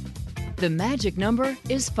 The magic number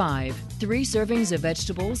is 5. 3 servings of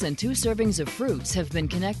vegetables and 2 servings of fruits have been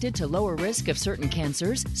connected to lower risk of certain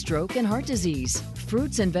cancers, stroke, and heart disease.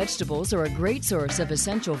 Fruits and vegetables are a great source of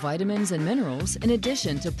essential vitamins and minerals, in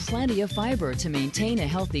addition to plenty of fiber to maintain a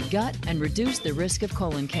healthy gut and reduce the risk of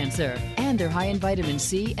colon cancer. And they're high in vitamin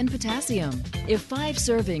C and potassium. If 5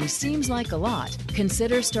 servings seems like a lot,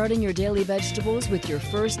 consider starting your daily vegetables with your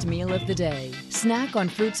first meal of the day. Snack on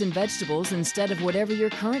fruits and vegetables instead of whatever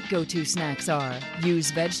your current go-to snacks are.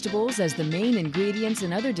 Use vegetables as the main ingredients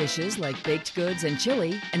in other dishes like baked goods and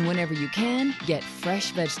chili, and whenever you can, get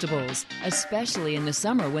fresh vegetables, especially in the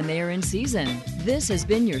summer when they are in season. This has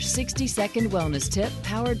been your 60-second wellness tip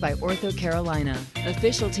powered by Ortho Carolina,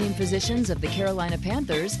 official team physicians of the Carolina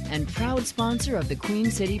Panthers and proud sponsor of the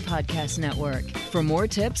Queen City Podcast Network. For more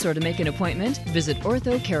tips or to make an appointment, visit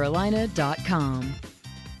orthocarolina.com.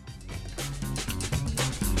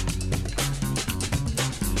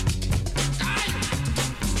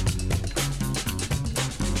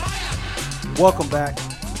 Welcome back.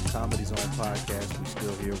 Comedy Zone Podcast. We're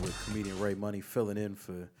still here with comedian Ray Money filling in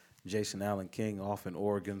for Jason Allen King off in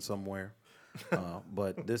Oregon somewhere.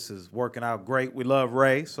 But this is working out great. We love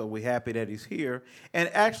Ray, so we're happy that he's here.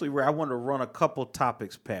 And actually, Ray, I want to run a couple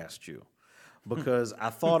topics past you because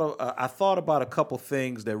I thought about a couple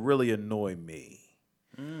things that really annoy me.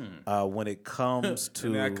 When it comes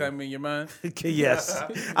to... Can I come in your mind? Yes.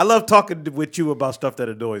 I love talking with you about stuff that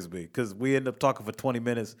annoys me because we end up talking for 20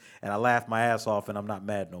 minutes and I laugh my ass off and I'm not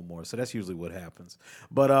mad no more. So that's usually what happens.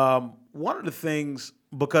 But one of the things,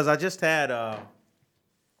 because I just had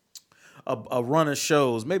a run of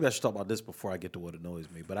shows. Maybe I should talk about this before I get to what annoys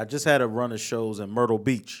me. But I just had a run of shows in Myrtle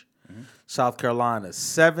Beach, South Carolina.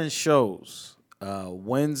 7 shows.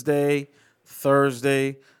 Wednesday,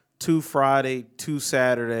 Thursday, 2 Friday, 2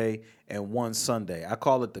 Saturday, and 1 Sunday. I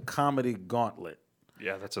call it the Comedy Gauntlet.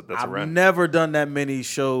 Yeah, that's a I've run. never done that many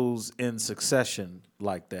shows in succession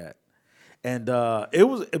like that. And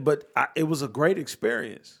it was a great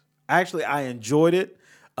experience. Actually, I enjoyed it.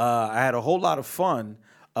 I had a whole lot of fun.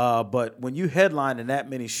 But when you headline in that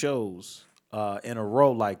many shows in a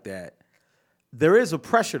row like that, there is a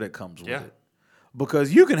pressure that comes with it.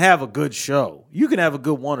 Because you can have a good show. You can have a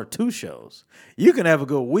good 1 or 2 shows. You can have a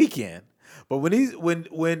good weekend. But when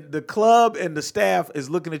the club and the staff is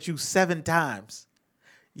looking at you 7 times,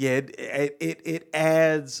 it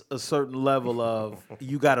adds a certain level of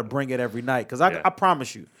you got to bring it every night. Because I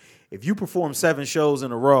promise you, if you perform 7 shows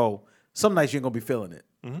in a row, some nights you ain't going to be feeling it.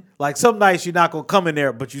 Mm-hmm. Like some nights you're not going to come in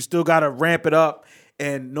there, but you still got to ramp it up.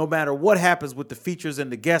 And no matter what happens with the features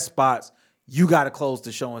and the guest spots, you got to close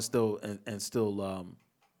the show and still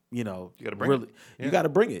you got to bring it. You got to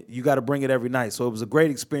bring it. You got to bring it every night. So it was a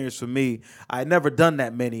great experience for me. I had never done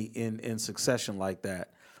that many in succession like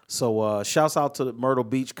that. So shouts out to the Myrtle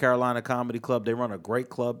Beach Carolina Comedy Club. They run a great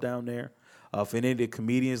club down there. For any of the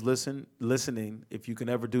comedians listening, if you can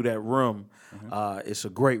ever do that room, it's a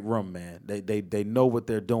great room, man. They know what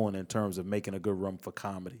they're doing in terms of making a good room for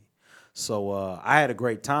comedy. So I had a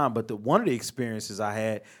great time. But one of the experiences I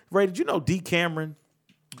had, Ray, did you know D. Cameron?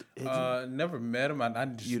 Never met him.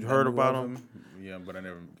 You'd heard about him? Yeah, but I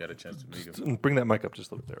never got a chance to meet him. Bring that mic up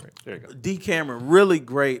just a little bit. Right there you go. D. Cameron, really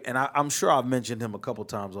great, and I'm sure I've mentioned him a couple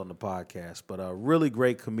times on the podcast, but a really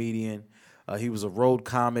great comedian. He was a road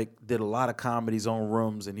comic, did a lot of comedies on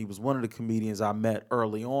rooms, and he was one of the comedians I met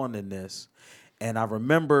early on in this. And I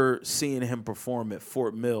remember seeing him perform at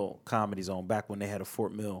Fort Mill Comedy Zone, back when they had a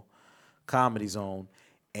Fort Mill Comedy Zone.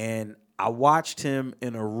 And I watched him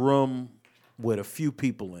in a room with a few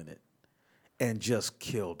people in it and just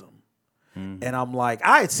killed them. Mm-hmm. And I'm like,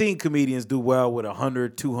 I had seen comedians do well with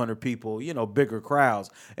 100, 200 people, bigger crowds.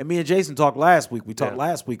 And me and Jason talked last week. We talked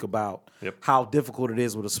last week about how difficult it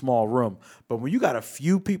is with a small room. But when you got a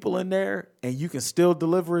few people in there and you can still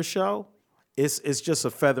deliver a show, it's just a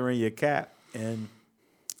feather in your cap. And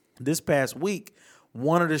this past week,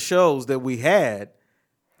 one of the shows that we had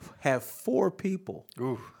 4 people.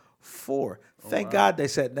 Ooh. 4. Thank God they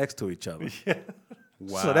sat next to each other. Yeah.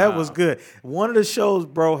 Wow. So that was good. One of the shows,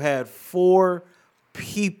 bro, had 4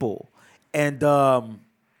 people. And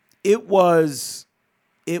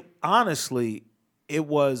honestly,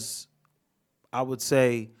 I would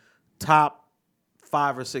say, top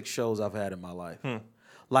 5 or 6 shows I've had in my life.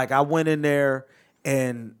 Like, I went in there,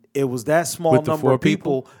 and it was that small with number of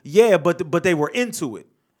people. Yeah, but they were into it.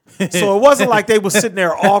 So it wasn't like they were sitting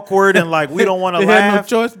there awkward and like, we don't want to laugh. They had no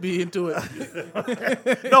choice to be into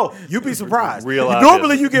it. No, you'd be surprised.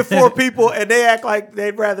 Normally you get 4 people and they act like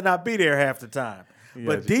they'd rather not be there half the time.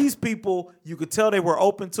 But these people, you could tell they were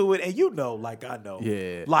open to it. And like I know.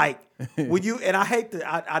 Yeah. Like when and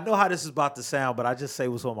I know how this is about to sound, but I just say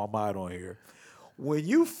what's on my mind on here. When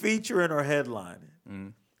you featuring or headlining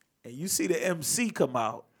and you see the MC come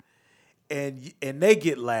out, and they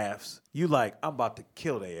get laughs, you like, I'm about to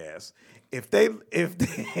kill their ass. If they're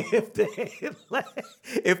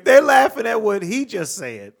laughing at what he just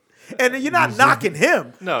said, and you're not knocking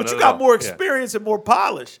him, but you got more experience and more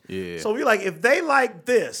polish. Yeah. So you're like, if they like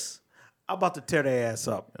this, I'm about to tear their ass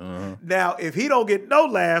up. Uh-huh. Now, if he don't get no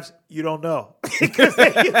laughs, you don't know. Because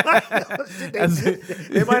they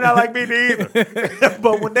might not like me either.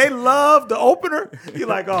 But when they love the opener, you're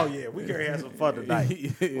like, oh, yeah, we can have some fun tonight.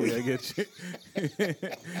 I get you.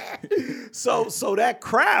 So that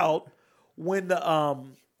crowd, when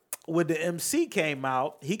the MC came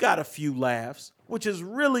out, he got a few laughs, which is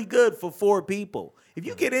really good for 4 people. If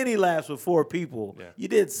you get any laughs with 4 people, you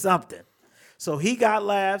did something. So he got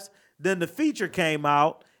laughs. Then the feature came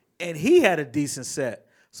out, and he had a decent set.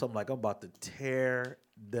 So I'm like, I'm about to tear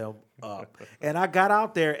them up. And I got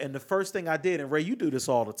out there, and the first thing I did, and Ray, you do this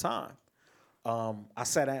all the time, I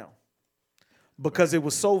sat down. Because it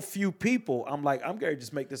was so few people, I'm like, I'm going to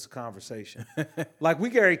just make this a conversation. Like, we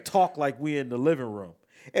going to talk like we in the living room.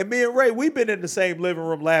 And me and Ray, we've been in the same living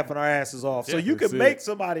room laughing our asses off. So you can make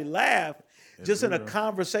somebody laugh just in a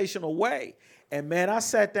conversational way. And, man, I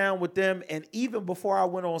sat down with them, and even before I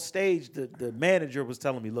went on stage, the manager was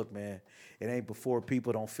telling me, look, man, it ain't before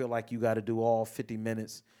people. Don't feel like you got to do all 50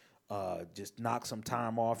 minutes. Just knock some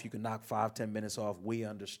time off. You can knock 5-10 minutes off. We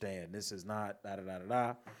understand. This is not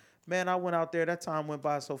da-da-da-da-da. Man, I went out there. That time went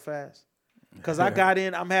by so fast. Because I got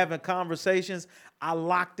in, I'm having conversations. I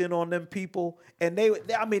locked in on them people, and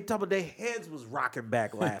top of their heads was rocking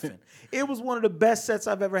back laughing. It was one of the best sets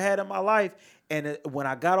I've ever had in my life. And when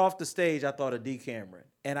I got off the stage, I thought of D. Cameron.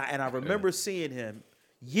 And I remember seeing him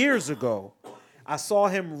years ago. I saw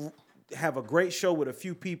him have a great show with a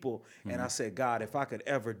few people, and I said, God, if I could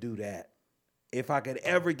ever do that, if I could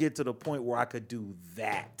ever get to the point where I could do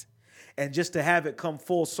that, and just to have it come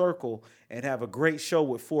full circle and have a great show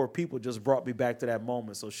with 4 people just brought me back to that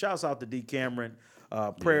moment. So shouts out to D. Cameron.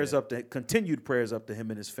 Continued prayers up to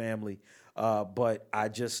him and his family. But I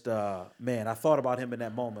just, I thought about him in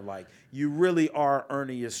that moment. Like, you really are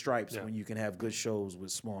earning your stripes when you can have good shows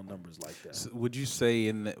with small numbers like that. So would you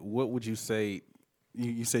say what would you say?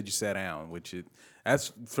 You said you sat down,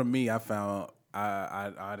 that's for me. I found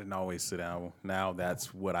I didn't always sit down. Now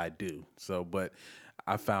that's what I do. So, but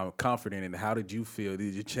I found comfort in it. How did you feel?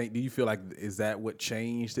 Did you change? Do you feel like is that what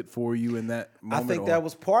changed it for you in that moment? I think that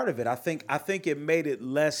was part of it. I think it made it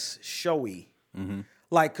less showy. Mm-hmm.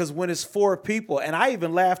 Like, because when it's 4 people, and I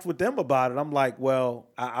even laughed with them about it. I'm like, well,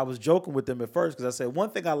 I was joking with them at first because I said, one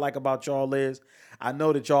thing I like about y'all is I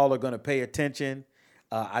know that y'all are going to pay attention.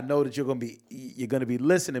 I know that you're going to be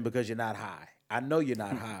listening because you're not high. I know you're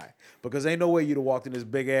not high because ain't no way you'd have walked in this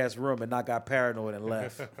big ass room and not got paranoid and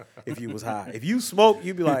left if you was high. If you smoke,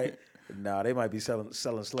 you'd be like, nah, they might be selling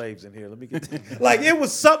slaves in here. Let me get like it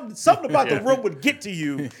was something about the room would get to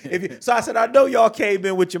you. So I said, I know y'all came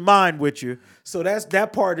in with your mind with you, so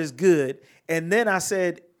that part is good. And then I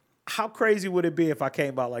said, how crazy would it be if I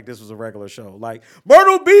came out like this was a regular show? Like,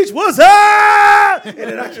 Myrtle Beach, what's up? And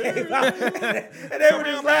then I came out, and they were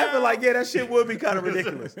just laughing like, yeah, that shit would be kind of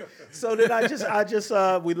ridiculous. So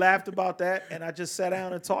then we laughed about that, and I just sat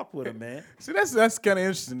down and talked with him, man. See, that's kind of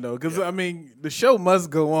interesting, though, because, I mean, the show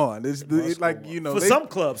must go on. For some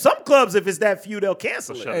clubs, if it's that few, they'll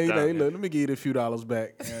cancel it. Hey, look, let me give you a few dollars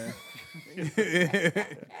back.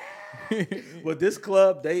 But this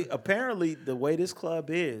club, apparently the way this club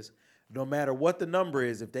is, no matter what the number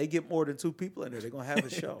is, if they get more than 2 people in there, they're gonna have a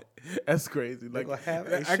show. That's crazy. They're gonna have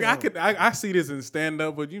a show. I see this in stand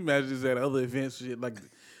up, but you imagine this at other events, shit like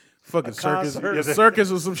fucking circus, concert.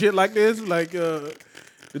 Circus or some shit like this, like the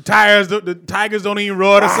Tigers don't even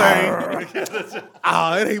roar the same.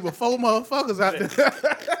 It ain't but 4 motherfuckers out there.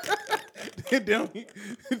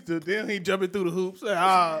 Then he jumping through the hoops.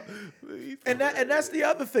 And that's the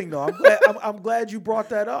other thing, though. I'm glad you brought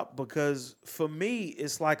that up because for me,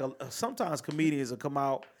 it's like sometimes comedians will come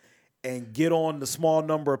out and get on the small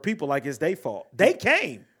number of people like it's their fault. They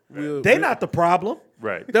came. They not the problem.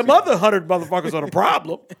 Right. Them other 100 motherfuckers are the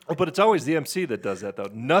problem. But it's always the MC that does that, though.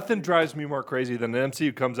 Nothing drives me more crazy than an MC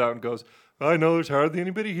who comes out and goes, I know there's hardly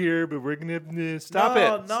anybody here, but we're going to stop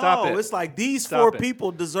it. Stop it. It's like these 4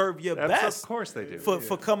 people deserve your best. Of course they do.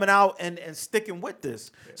 For coming out and sticking with this.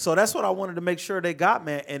 Yeah. So that's what I wanted to make sure they got,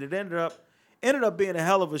 man. And it ended up being a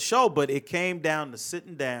hell of a show, but it came down to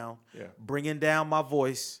sitting down, bringing down my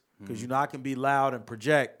voice, because, I can be loud and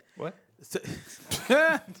project. What?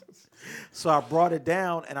 So I brought it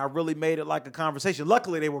down, and I really made it like a conversation.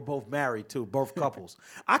 Luckily, they were both married, too, both couples.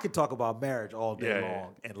 I could talk about marriage all day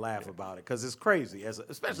long and laugh about it because it's crazy,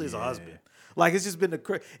 especially as a husband. Like, it's just been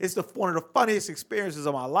one of the funniest experiences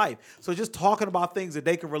of my life. So just talking about things that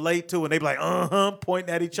they can relate to, and they be like,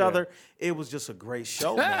 pointing at each other. It was just a great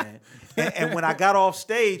show, man. and when I got off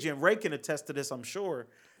stage, and Ray can attest to this, I'm sure,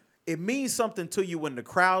 it means something to you when the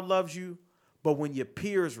crowd loves you, but when your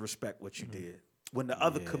peers respect what you did. When the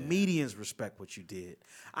other comedians respect what you did.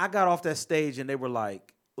 I got off that stage and they were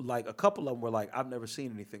like a couple of them were like, I've never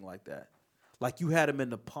seen anything like that. Like you had them in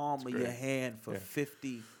the palm of your hand for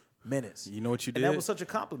 50 minutes. You know what you did? And that was such a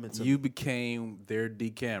compliment to me. You became their D.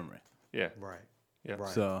 Cameron. Yeah. Right. Yeah. Right.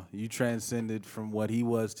 So you transcended from what he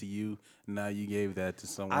was to you. Now you gave that to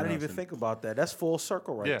someone else. I didn't even think about that. That's full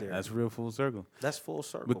circle right there. That's real full circle. That's full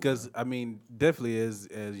circle. Because, I mean, definitely as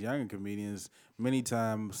younger comedians, many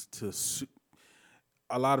times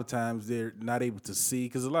a lot of times they're not able to see,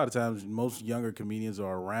 because a lot of times most younger comedians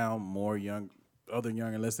are around other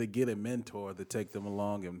young, unless they get a mentor to take them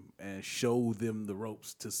along and show them the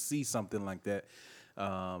ropes to see something like that.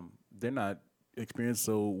 They're not experienced,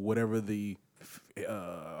 so whatever the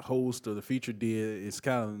host or the feature did, it's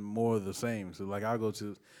kind of more of the same. So like I'll go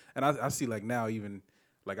to, and I see like now even,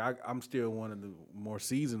 like I'm still one of the more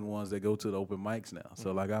seasoned ones that go to the open mics now. So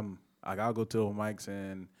I'll go to open mics,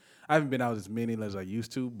 and I haven't been out as many as I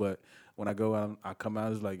used to, but when I go out, I come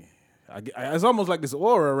out, it's like it's almost like this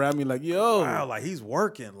aura around me, like, yo, Wow, like he's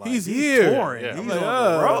working, like he's here, touring, Yeah. he's like,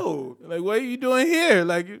 on the road. Like, what are you doing here?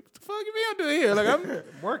 Like, what the fuck you mean I'm doing here? Like, I'm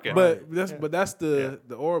Working. But that's the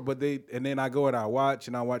aura. But then I go and I watch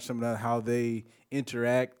some of that, how they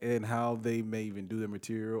interact and how they may even do their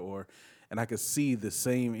material, and I could see the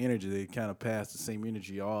same energy. They kind of pass the same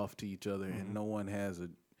energy off to each other, and no one has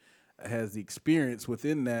the experience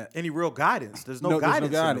within that. Any real guidance? There's no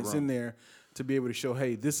guidance, in there to be able to show,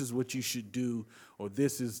 hey, this is what you should do, or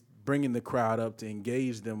this is bringing the crowd up to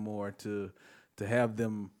engage them more, to have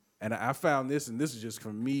them. And I found this, and this is just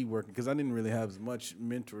from me working, because I didn't really have as much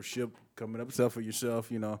mentorship coming up, except for yourself,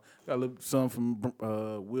 got a little some from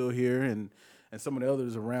Will here and some of the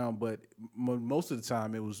others around, but most of the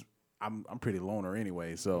time it was I'm pretty loner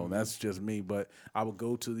anyway, so that's just me. But I would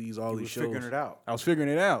go to these shows. Figuring it out. I was figuring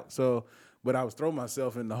it out. So, but I was throwing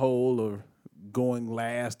myself in the hole or going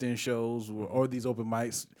last in shows or these open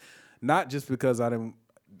mics, not just because I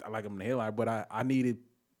like them in the headline, but I needed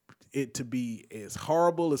it to be as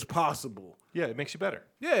horrible as possible. Yeah, it makes you better.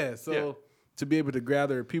 Yeah, so to be able to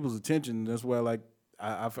gather people's attention, that's why, like,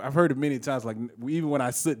 I've heard it many times, like, even when I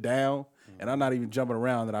sit down and I'm not even jumping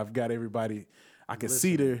around, that I've got everybody, I can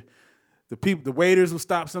see the people, the waiters will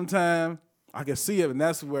stop sometime. I can see it, and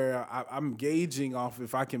that's where I'm gauging off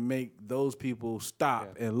if I can make those people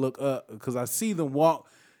stop and look up, because I see them walk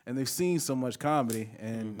and they've seen so much comedy,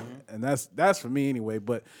 and that's for me anyway.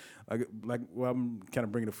 But like well, I'm kind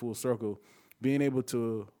of bringing it full circle. Being able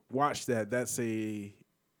to watch it's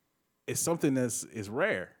something is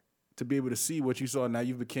rare to be able to see what you saw. Now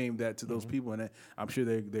you've became that to those people, and I'm sure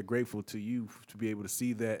they're grateful to you to be able to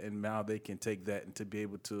see that, and now they can take that and to be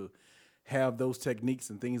able to have those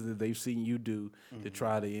techniques and things that they've seen you do to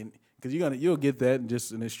try to, because you'll get that, and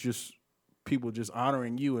it's just people just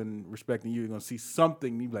honoring you and respecting you. You're gonna see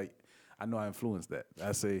something, and you be like, I know I influenced that.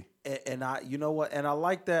 I say, and I, you know what, and I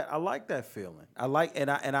like that. I like that feeling.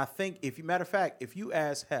 I think matter of fact, if you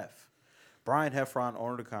ask Brian Heffron,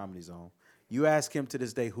 owner of the Comedy Zone, you ask him to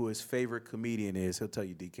this day who his favorite comedian is, he'll tell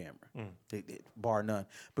you D. Cameron, bar none,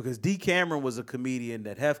 because D. Cameron was a comedian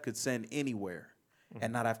that Hef could send anywhere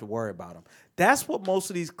and not have to worry about him. That's what most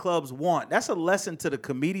of these clubs want. That's a lesson to the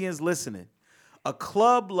comedians listening. A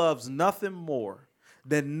club loves nothing more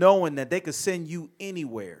than knowing that they could send you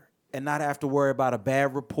anywhere and not have to worry about a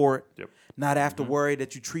bad report, not have to worry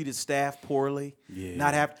that you treated staff poorly,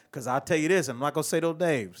 because I'll tell you this, I'm not going to say those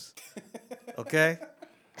names, okay?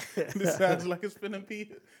 this sounds like it's finna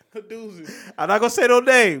be a doozy. I'm not going to say those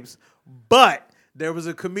names, but there was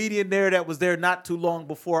a comedian there that was there not too long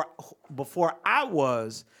before I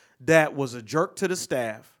was, that was a jerk to the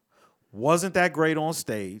staff, wasn't that great on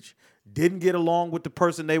stage, didn't get along with the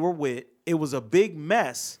person they were with. It was a big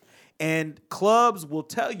mess, and clubs will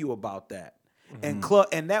tell you about that. And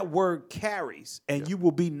that word carries, and you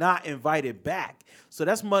will be not invited back. So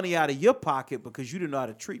that's money out of your pocket because you didn't know how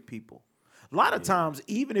to treat people. A lot of times,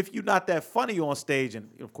 even if you're not that funny on stage, and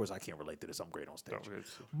of course I can't relate to this, I'm great on stage.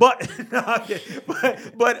 But a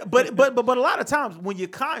lot of times when you're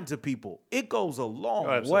kind to people, it goes a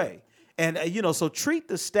long way. And so treat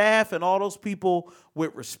the staff and all those people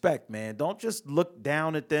with respect, man. Don't just look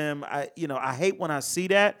down at them. I hate when I see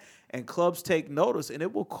that, and clubs take notice, and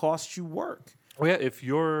it will cost you work. Well, yeah, if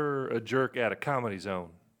you're a jerk at a Comedy Zone,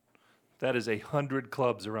 that is 100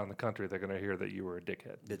 clubs around the country that are going to hear that you were a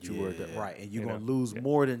dickhead. That you were right, and you're going to lose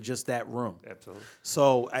more than just that room. Absolutely.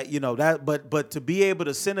 So that, but to be able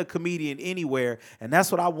to send a comedian anywhere, and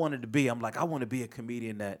that's what I wanted to be. I'm like, I want to be a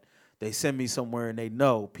comedian that they send me somewhere and they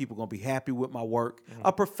know people going to be happy with my work.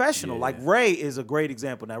 A professional, like Ray is a great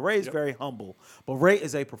example. Now, Ray is very humble, but Ray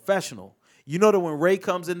is a professional. You know that when Ray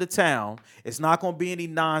comes into town, it's not going to be any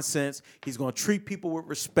nonsense. He's going to treat people with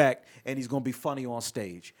respect, and he's going to be funny on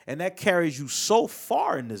stage. And that carries you so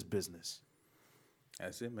far in this business.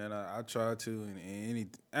 That's it, man. I try to.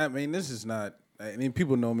 This is not.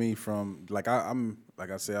 People know me from I'm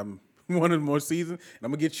one of the more seasoned, and I'm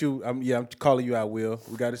gonna get you. I'm calling you out, Will.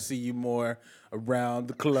 We got to see you more around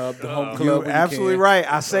the club, the home club. You're absolutely right.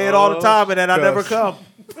 I say it all the time, and then I never come.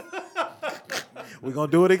 We're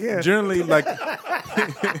going to do it again. Generally,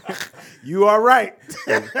 you are right.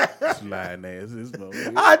 Lying ass.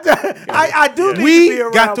 I do need we to be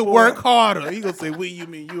around got to more. work harder. He going to say, we, you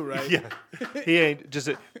mean you, right? Yeah. He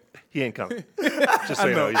ain't coming. Just so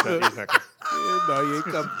you know, he's not coming. No, he ain't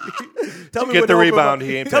coming. Tell me Get when the open rebound, mic-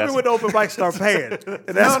 he ain't Tell me passing. when the open mics start paying.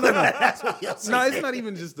 No, it's not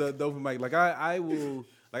even just the open mic. I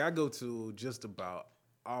go to just about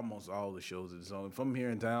almost all the shows at the Zone. If I'm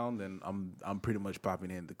here in town, then I'm pretty much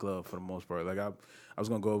popping in the club for the most part. I was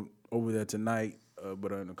gonna go over there tonight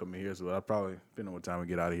but I end up coming here. So I probably, depending on what time we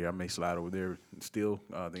get out of here, I may slide over there still.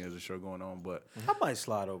 I think there's a show going on, but I might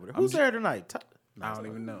slide over there. Who's there tonight? I don't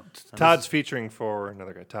even know. Todd's featuring for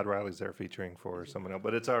another guy. Todd Riley's there featuring for someone else,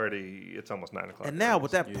 but it's almost 9 o'clock. And now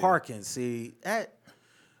with that parking, see that.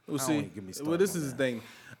 Well, this is the thing.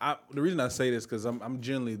 The reason I say this because I'm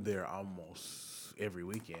generally there almost every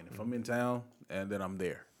weekend. If I'm in town, and then I'm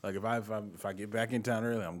there. Like if I get back in town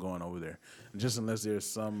early, I'm going over there. Just unless there's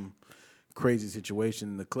some crazy situation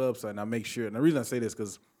in the club side, and I make sure. And the reason I say this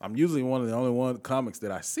because I'm usually one of the only comics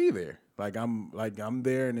that I see there. I'm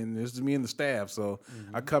there, and then this is me and the staff. So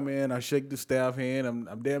I come in, I shake the staff hand.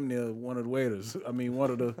 I'm damn near one of the waiters. I mean,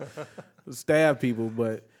 one of the staff people.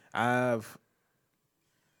 But I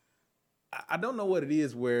don't know what it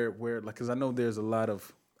is where like because I know there's a lot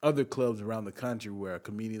of other clubs around the country where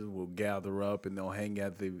comedians will gather up and they'll hang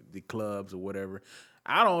at the clubs or whatever.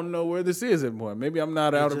 I don't know where this is anymore. Maybe I'm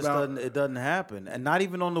not out about. It doesn't happen, and not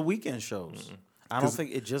even on the weekend shows. Mm-mm. I don't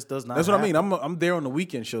think it just does not. That's happen. what I mean. I'm there on the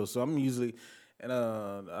weekend show, so I'm usually, and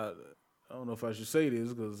I don't know if I should say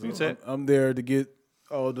this because I'm there to get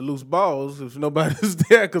all the loose balls if nobody's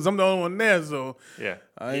there because I'm the only one there. So yeah,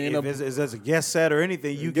 I end up as a guest set or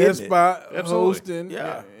anything. You guest get spot, hosting.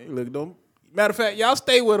 Yeah, look, don't. Matter of fact, y'all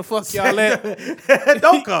stay where the fuck y'all at.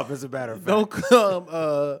 Don't come, as a matter of fact. Don't come.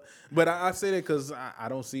 But I say that because I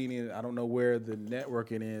don't see any. I don't know where the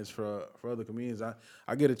networking is for other comedians.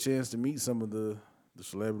 I get a chance to meet some of the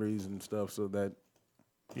celebrities and stuff, so that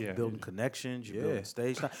building connections, you building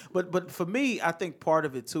stage time. But for me, I think part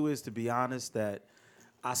of it too is, to be honest, that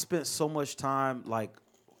I spent so much time, like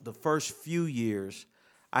the first few years,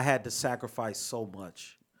 I had to sacrifice so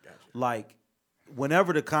much. Gotcha. Like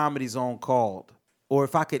whenever the Comedy Zone called, or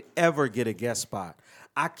if I could ever get a guest spot,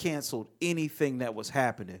 I canceled anything that was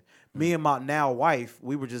happening. Me and my now wife,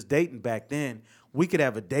 we were just dating back then. We could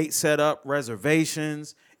have a date set up,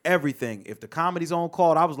 reservations, everything. If the Comedy Zone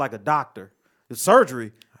called, I was like a doctor. The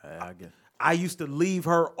surgery, I used to leave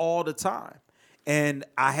her all the time. And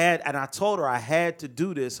I told her I had to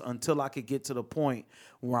do this until I could get to the point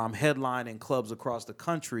where I'm headlining clubs across the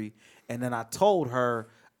country. And then I told her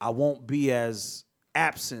I won't be as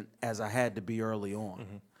absent as I had to be early on.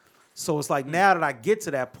 Mm-hmm. So it's like now that I get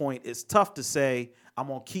to that point, it's tough to say I'm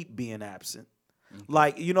going to keep being absent. Mm-hmm.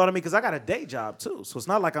 Like, you know what I mean? Because I got a day job too. So it's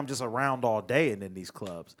not like I'm just around all day and in these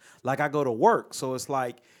clubs. Like I go to work. So it's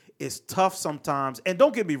like it's tough sometimes. And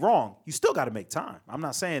don't get me wrong, you still got to make time. I'm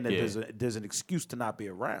not saying that there's an excuse to not be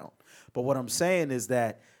around. But what I'm saying is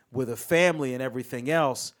that with a family and everything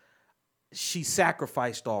else, she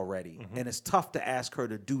sacrificed already. Mm-hmm. And it's tough to ask her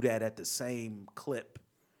to do that at the same clip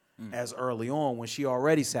as early on when she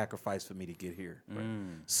already sacrificed for me to get here. Right?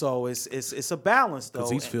 So it's a balance, though.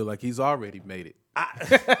 Because he feel like he's already made it.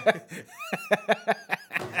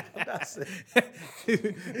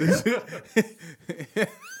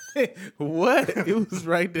 What? It was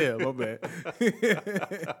right there. My bad.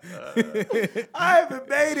 I haven't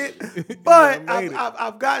made it, but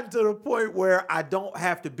I've gotten to the point where I don't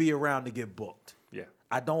have to be around to get booked. Yeah.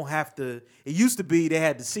 I don't have to. It used to be they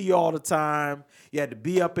had to see you all the time. You had to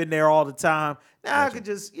be up in there all the time. Now I could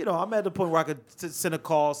just, I'm at the point where I could send a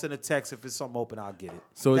call, send a text. If it's something open, I'll get it.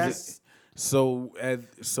 So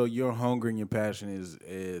so your hunger and your passion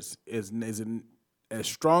is it as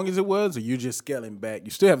strong as it was, or you're just scaling back?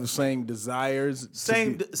 You still have the same desires?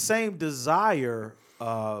 Same desire,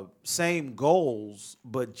 same goals,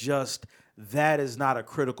 but just that is not a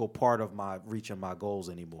critical part of my reaching my goals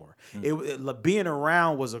anymore. Being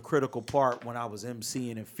around was a critical part when I was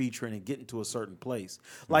emceeing and featuring and getting to a certain place.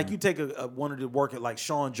 Like you take one of the work at like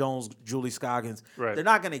Sean Jones, Julie Scoggins, they're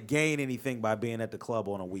not going to gain anything by being at the club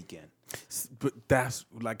on a weekend. But that's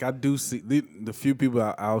like I do see the few people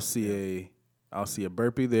I'll see a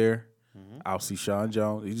burpee there. Mm-hmm. I'll see Sean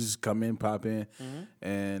Jones. He just come in, pop in,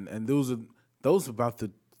 and those about the.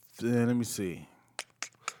 Let me see.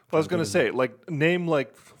 Well, I was going to say, name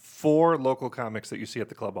 4 local comics that you see at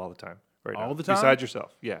the club all the time. Right now. All the time? Besides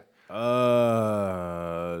yourself, yeah.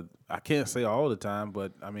 I can't say all the time,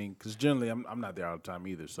 but I mean, because generally I'm not there all the time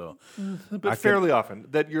either. So, but fairly often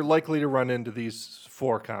that you're likely to run into these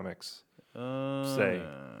 4 comics. Say,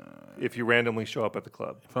 if you randomly show up at the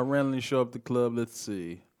club. If I randomly show up at the club, let's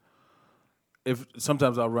see. If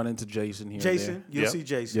sometimes I'll run into Jason here. You'll see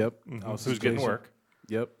Jason. Yep. Mm-hmm. Who's getting work?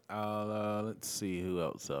 Yep. Let's see who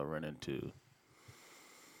else I'll run into.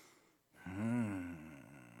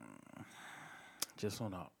 Just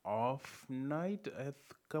on an off night at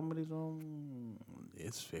the Comedy Zone,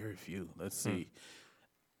 it's very few. Let's see.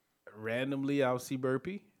 Randomly, I'll see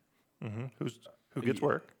Burpee. Mm-hmm. Who gets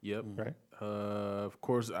work? Yep. Right. Of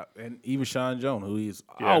course, and even Sean Jones, who is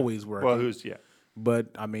always working. Well, But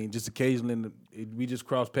I mean, just occasionally, we just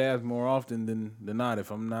cross paths more often than not.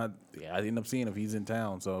 If I'm not, I end up seeing if he's in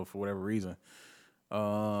town. So for whatever reason,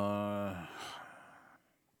 I'm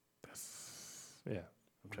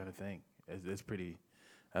trying to think. It's pretty.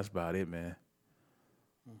 That's about it, man.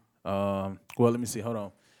 Well, let me see.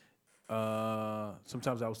 Hold on.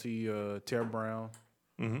 Sometimes I'll see Tara Brown,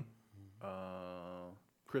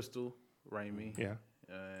 Crystal Ramey. Yeah.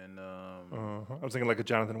 And I was thinking like a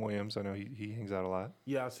Jonathan Williams. I know he hangs out a lot.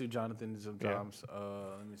 yeah, I see Jonathan sometimes.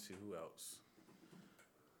 Let me see who else.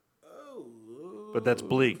 But that's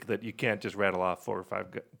bleak that you can't just rattle off 4 or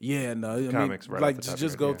 5 Yeah, no, I comics mean, right like off the top of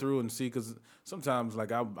just your go head, through and see, because sometimes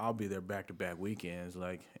like I'll be there back-to-back weekends,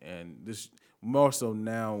 like, and this more so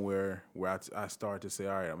now where I start to say,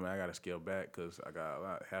 all right, I mean, I got to scale back because I got a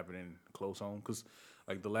lot happening close home. Because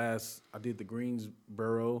like I did the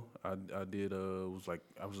Greensboro, I did it was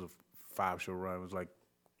a 5-show run. It was like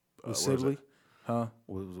With Sibley? Huh?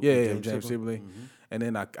 Yeah, James Sibley. Mm-hmm. And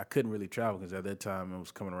then I couldn't really travel because at that time it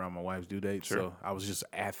was coming around my wife's due date. Sure. So I was just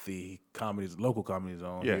at the local comedy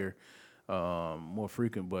zone here, more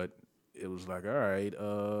frequent. But it was like, all right,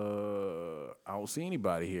 I don't see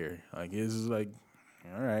anybody here. Like, it's just like,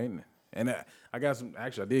 all right. And I got some,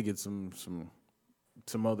 actually I did get some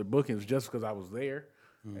other bookings just because I was there.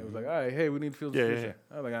 Mm-hmm. It was like, all right, hey, we need to fill this position.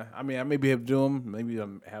 I was like, I mean, I maybe have to do them. Maybe I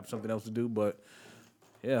have something else to do, but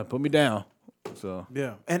yeah, put me down. So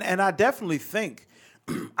yeah, and I definitely think,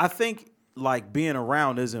 I think like being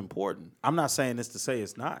around is important. I'm not saying this to say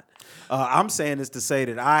it's not. I'm saying this to say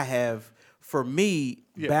that I have, for me,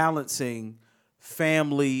 balancing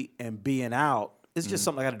family and being out is just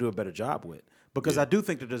something I got to do a better job with. Because I do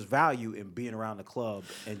think that there's value in being around the club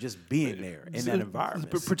and just being there in that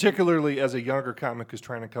environment. Particularly as a younger comic who's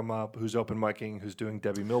trying to come up, who's open micing, who's doing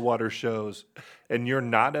Debbie Millwater shows, and you're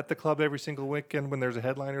not at the club every single weekend when there's a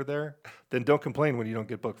headliner there, then don't complain when you don't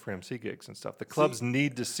get booked for MC gigs and stuff. The clubs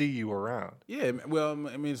need to see you around. Yeah, well,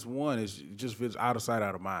 I mean, it's out of sight,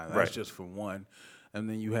 out of mind. That's just for one. And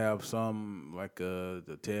then you have some like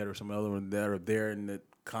the Ted or some other one that are there and that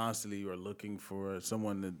constantly are looking for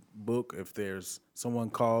someone to book. If there's someone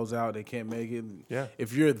calls out, they can't make it. Yeah.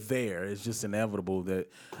 If you're there, it's just inevitable that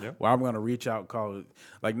I'm going to reach out and call it.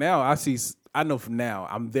 Like now, I know from now,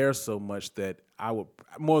 I'm there so much that I would,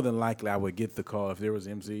 more than likely, I would get the call if there was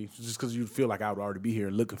MC, just because you feel like I would already be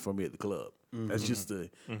here looking for me at the club. Mm-hmm. That's just a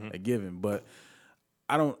given. But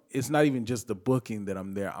it's not even just the booking that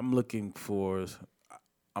I'm there. I'm looking for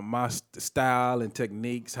my style and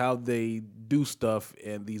techniques, how they do stuff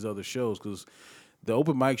in these other shows, because the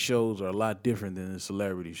open mic shows are a lot different than the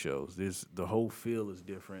celebrity shows. The whole feel is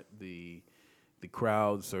different. The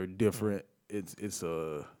crowds are different. It's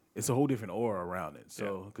a whole different aura around it.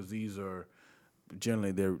 So because these are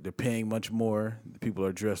generally they're paying much more. The people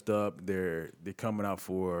are dressed up. They're coming out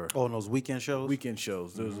for those weekend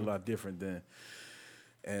shows. There's a lot different than,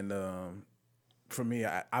 and for me,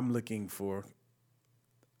 I'm looking for,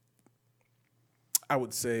 I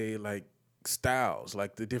would say, like styles,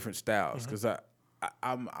 like the different styles, because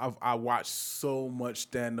I watched so much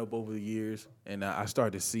stand up over the years, and I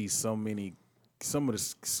started to see some of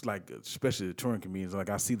the, like especially the touring comedians, like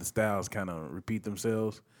I see the styles kind of repeat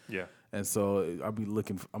themselves. Yeah. And so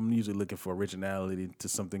I'm usually looking for originality to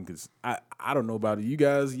something, because I don't know about it. You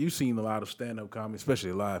guys, you've seen a lot of stand up comedy,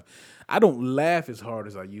 especially live. I don't laugh as hard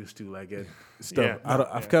as I used to, like at stuff.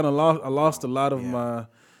 I've kind of lost a lot of my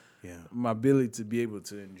ability to be able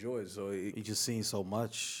to enjoy it. So you just seen so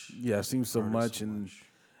much. Yeah, I've seen so much, and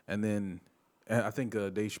then I think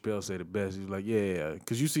Dave Chappelle said it best. He was like, yeah,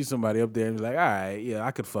 because you see somebody up there and you're like, all right, yeah,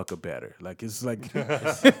 I could fuck up better. Like it's like,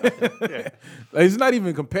 like, it's not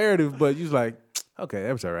even comparative, but you're like, okay,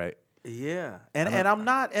 that was all right. Yeah, and I'm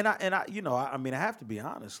not, and I you know, I mean, I have to be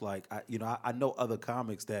honest. Like, I know other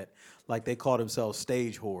comics that like they call themselves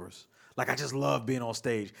stage whores. Like, I just love being on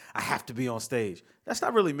stage. I have to be on stage. That's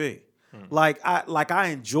not really me. Like I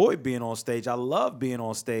enjoy being on stage. I love being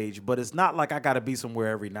on stage, but it's not like I got to be somewhere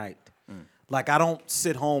every night. Like, I don't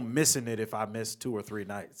sit home missing it if I miss 2 or 3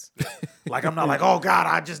 nights. Like, I'm not like, oh, God,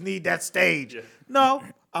 I just need that stage. No,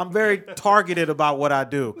 I'm very targeted about what I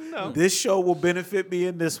do. No. This show will benefit me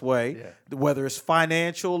in this way, whether it's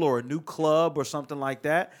financial or a new club or something like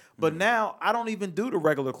that. But now I don't even do the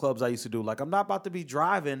regular clubs I used to do. Like, I'm not about to be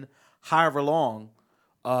driving however long,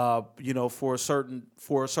 for a certain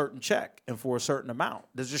check and for a certain amount.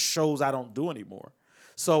 There's just shows I don't do anymore.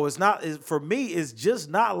 So for me, it's just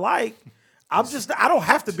not like I don't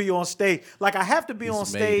have to be on stage. Like, I have to be on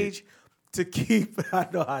stage to keep. I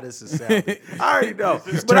know how this is sounding. I already know,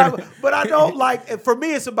 but I don't like. For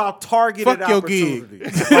me, it's about targeted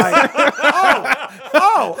opportunities. Like,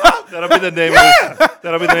 That'll be the name.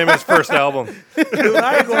 That'll be the name of his first album. Dude,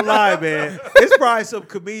 I ain't gonna lie, man. It's probably some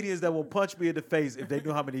comedians that will punch me in the face if they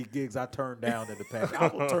knew how many gigs I turned down in the past. I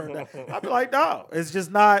will turn down. I'll be like, no, it's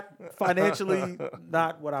just not financially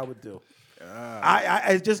not what I would do.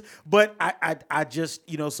 I just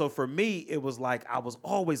so for me it was like I was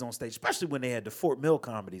always on stage, especially when they had the Fort Mill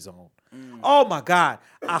comedies on. Oh my God,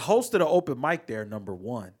 I hosted an open mic there, number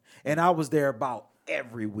one, and I was there about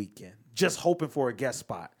every weekend, just hoping for a guest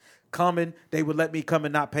spot. They would let me come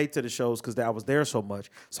and not pay to the shows because I was there so much.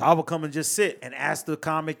 So I would come and just sit and ask the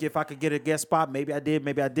comic if I could get a guest spot. Maybe I did,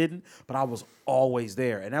 maybe I didn't, but I was always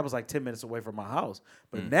there, and that was like 10 minutes away from my house.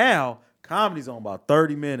 But now comedy's on about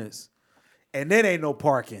 30 minutes. And then ain't no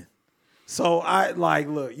parking. So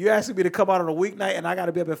look, you asking me to come out on a weeknight and I got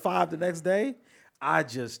to be up at 5 the next day? I'm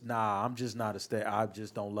just not a stay. I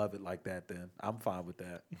just don't love it like that then. I'm fine with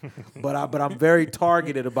that. but I'm very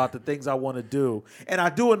targeted about the things I want to do. And I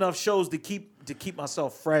do enough shows to keep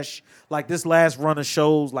myself fresh. Like this last run of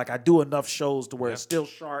shows, like I do enough shows to where it's still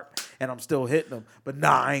sharp and I'm still hitting them. But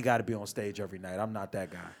I ain't got to be on stage every night. I'm not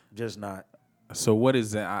that guy. Just not. So what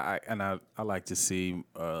is that? I like to see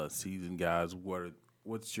seasoned guys.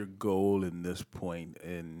 What's your goal in this point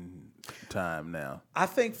in time now? I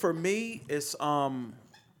think for me, it's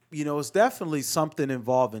it's definitely something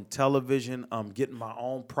involving television. Getting my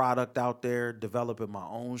own product out there, developing my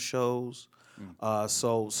own shows.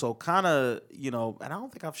 So kind of and I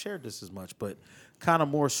don't think I've shared this as much, but kind of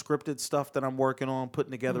more scripted stuff that I'm working on,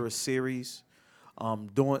 putting together a series.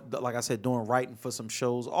 Doing writing for some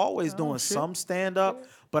shows, always doing some stand up,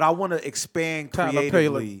 but I want to expand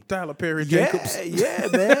creatively. Tyler Perry Jacobs. Yeah,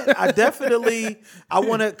 man. I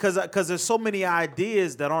want to because there's so many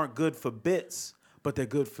ideas that aren't good for bits, but they're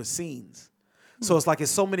good for scenes. So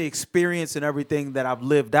it's so many experience and everything that I've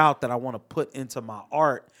lived out that I want to put into my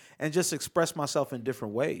art and just express myself in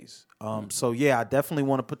different ways. So yeah, I definitely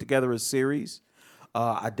want to put together a series.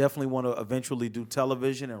 I definitely want to eventually do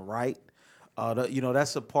television and write.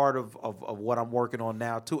 That's a part of what I'm working on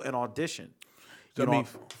now too, and audition. So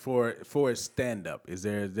for a stand up, is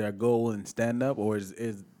there a goal in stand up, or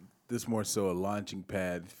is this more so a launching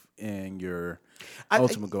pad in your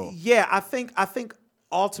ultimate goal? Yeah, I think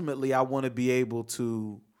ultimately I want to be able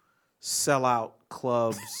to sell out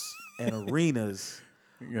clubs and arenas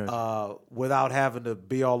without having to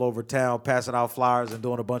be all over town passing out flyers and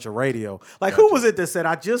doing a bunch of radio. Like, who was it that said,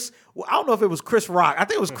 I don't know if it was Chris Rock. I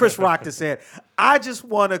think it was Chris Rock that said, I just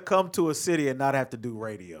want to come to a city and not have to do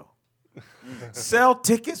radio. Sell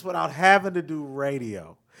tickets without having to do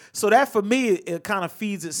radio. So that, for me, it kind of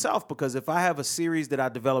feeds itself, because if I have a series that I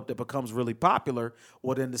develop that becomes really popular,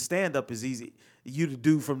 well, then the stand-up is easy you to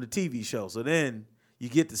do from the TV show. So then you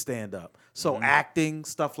get to stand up. So acting,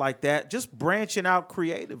 stuff like that, just branching out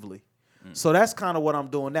creatively. So that's kind of what I'm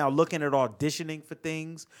doing now, looking at auditioning for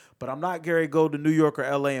things. But I'm not going to go to New York or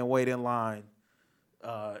L.A. and wait in line.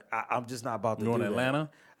 I'm just not about to do that. Atlanta?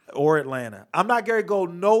 Or Atlanta. I'm not going to go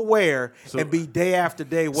nowhere and be day after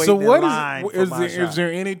day waiting in line for my shot. Is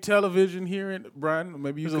there any television here in Brian?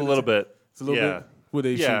 Maybe There's a little bit. It's a little bit. What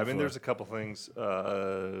they shoot I mean, for? there's a couple things.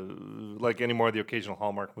 Like any more, the occasional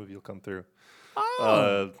Hallmark movie will come through.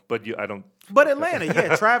 But I don't. But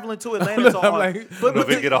Atlanta, traveling to Atlanta. But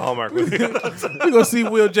we get a Hallmark movie. We're gonna see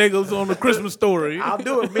Will Jacobs on the Christmas Story. I'll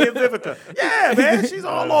do it. Me and Vivica. Yeah, man, she's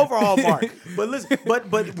all over Hallmark. But listen, but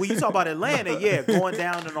when you talk about Atlanta, going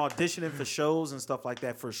down and auditioning for shows and stuff like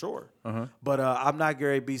that, for sure. But I'm not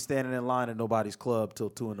going to be standing in line at nobody's club till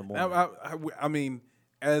 2 a.m. I mean,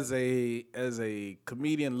 as a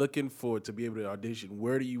comedian looking to be able to audition,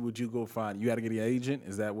 would you go find? You got to get an agent.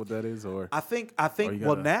 Is that what that is? Or I think.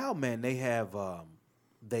 Well, now, man, they have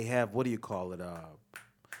what do you call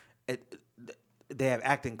it? They have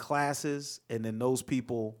acting classes, and then those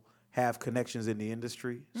people have connections in the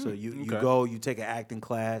industry. So you go, you take an acting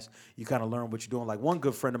class, you kind of learn what you're doing. Like one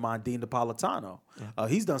good friend of mine, Dean Napolitano,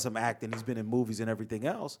 he's done some acting. He's been in movies and everything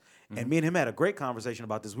else. And me and him had a great conversation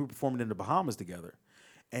about this. We were performing in the Bahamas together.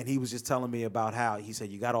 And he was just telling me about how he said,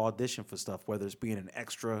 you got to audition for stuff, whether it's being an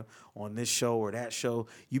extra on this show or that show.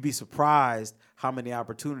 You'd be surprised how many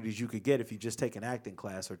opportunities you could get if you just take an acting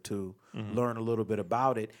class or two, learn a little bit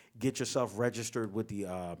about it, get yourself registered with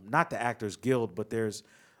the, not the Actors Guild, but there's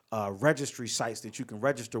registry sites that you can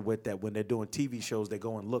register with that when they're doing TV shows, they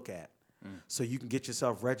go and look at. So you can get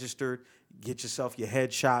yourself registered, get yourself your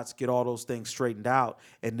headshots, get all those things straightened out,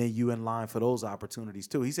 and then you in line for those opportunities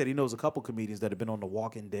too. He said he knows a couple comedians that have been on The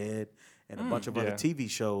Walking Dead and a bunch of other TV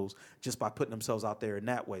shows just by putting themselves out there in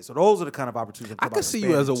that way. So those are the kind of opportunities I can see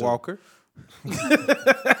you as a walker.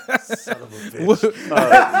 Son of a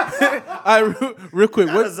bitch. Real quick,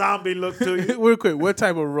 Got a zombie look to you. real quick, what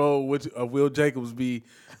type of role would Will Jacobs be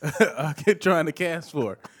trying to cast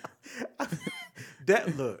for?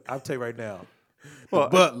 Look, I'll tell you right now. The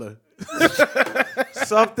butler.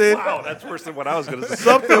 Something. Wow, that's worse than what I was going to say.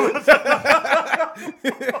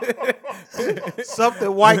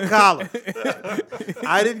 Something white collar.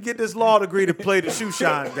 I didn't get this law degree to play the shoe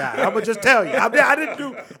shine guy. I'm gonna just tell you. I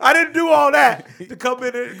didn't do all that to come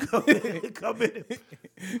in and come in.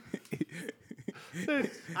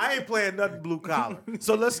 I ain't playing nothing blue collar.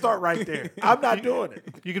 So let's start right there. I'm not doing it.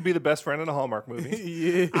 You could be the best friend in a Hallmark movie.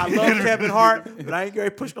 Yeah. I love Kevin Hart, but I ain't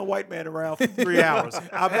gonna push no white man around for 3 hours.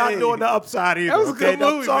 I'm not doing the upside either. That was a good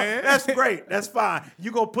movie, So, man. That's great. That's fine.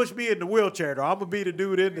 You gonna push me in the wheelchair though? I'm gonna be the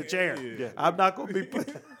dude in the chair. Yeah. I'm not gonna be.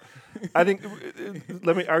 I think.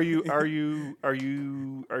 Let me. Are you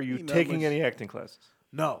taking any acting classes?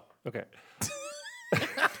 No. Okay.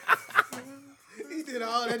 He did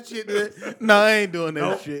all that shit. No, I ain't doing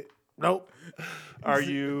that shit. Nope. Are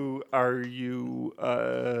you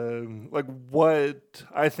like what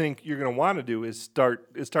I think you're going to want to do is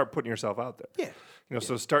start putting yourself out there. Yeah.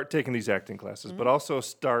 So start taking these acting classes, but also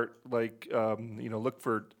start like look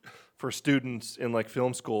for students in like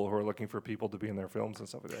film school who are looking for people to be in their films and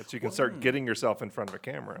stuff like that. So you can start getting yourself in front of a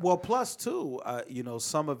camera. Well, plus too,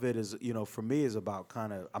 some of it is, for me is about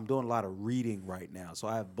I'm doing a lot of reading right now. So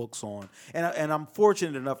I have books on, and I'm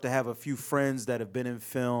fortunate enough to have a few friends that have been in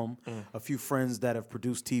film, a few friends that have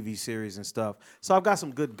produced TV series and stuff. So I've got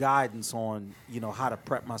some good guidance on, how to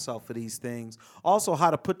prep myself for these things. Also, how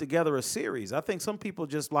to put together a series. I think some people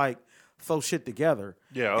just throw shit together.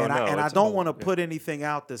 Yeah, I don't want to put anything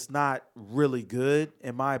out that's not really good,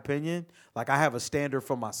 in my opinion. Like I have a standard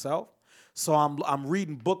for myself. So I'm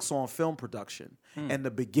reading books on film production and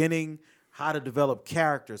the beginning, how to develop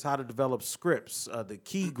characters, how to develop scripts, the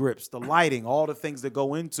key grips, the lighting, all the things that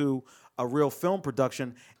go into a real film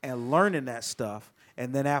production, and learning that stuff.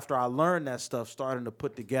 And then after I learn that stuff, starting to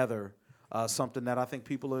put together something that I think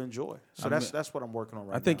people will enjoy. So that's what I'm working on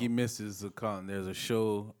right now. I think he misses there's a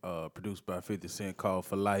show produced by 50 Cent called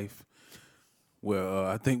For Life, where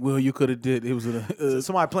I think you could have did. It was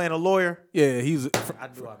somebody playing a lawyer. Yeah, he's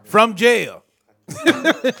from jail.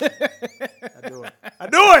 I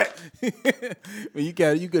do it.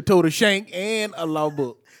 You could tote a shank and a law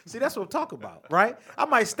book. See, that's what I'm talking about, right? I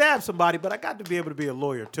might stab somebody, but I got to be able to be a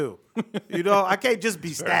lawyer too. I can't just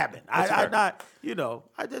be stabbing. I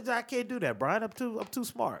can't do that, Brian. I'm too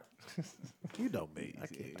smart. You know me.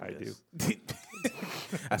 I do.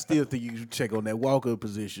 I still think you should check on that Walker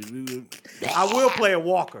position. I will play a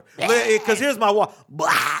Walker because here's my walk.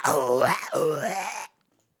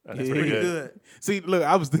 That's pretty good. See, look,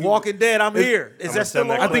 I was thinking, Walking Dead. I'm here. Is that still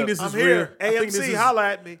on? I think this is real. AMC, holla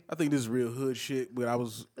at me. I think this is real hood shit. When I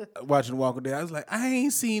was watching Walking Dead, I was like, I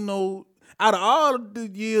ain't seen no. Out of all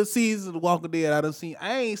the seasons of Walking Dead,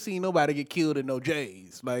 I ain't seen nobody get killed in no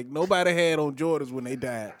J's. Like nobody had on Jordans when they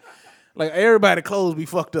died. Like everybody clothes be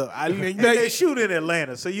fucked up. They shoot in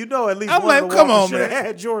Atlanta, so at least I'm one like, of the come Walkers on, man.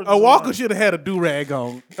 had Jordans A Walker on. should have had a do-rag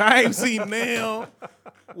on. I ain't seen now.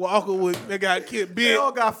 Walker they got kid big. They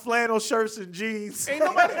all got flannel shirts and jeans. Ain't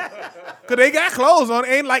nobody, cause they got clothes on.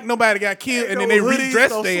 Ain't like nobody got killed and then they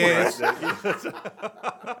redressed their ass.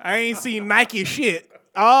 I ain't seen Nike shit.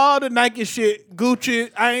 All the Nike shit,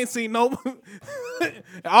 Gucci. I ain't seen no.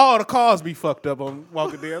 All the cars be fucked up on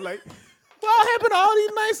Walking Dead. Like, what happened to all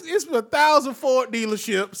these nice? It's 1,000 Ford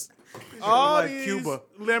dealerships. All like these Cuba.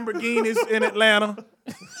 Lamborghinis in Atlanta.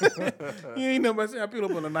 You ain't nobody saying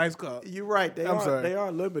people up in a nice car. You're right. They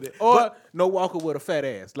are limited. Or no Walker with a fat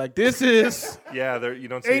ass. Like this is. Yeah, you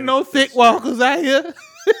don't see Ain't no thick walkers out here.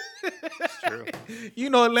 It's true.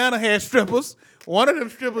 Atlanta had strippers. One of them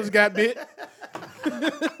strippers got bit.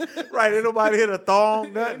 Right, ain't nobody hit a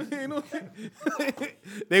thong, nothing.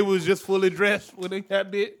 They was just fully dressed when they got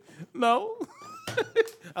bit. No.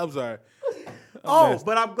 I'm sorry.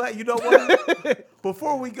 But I'm glad. You know what?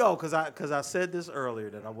 Before we go, because I said this earlier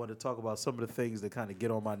that I want to talk about some of the things that kind of get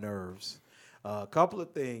on my nerves. A couple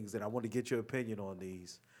of things that I want to get your opinion on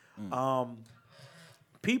these.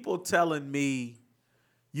 People telling me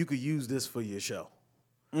you could use this for your show.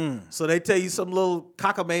 So they tell you some little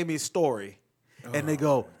cockamamie story, and they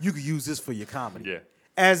go, you could use this for your comedy. Yeah.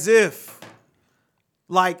 As if,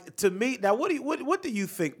 like, to me, now what do you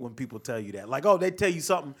think when people tell you that? Like, they tell you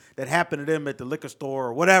something that happened to them at the liquor store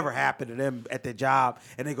or whatever happened to them at their job,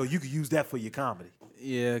 and they go, you could use that for your comedy.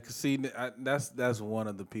 Yeah, because see, that's one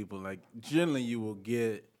of the people. Like, generally you will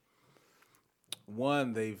get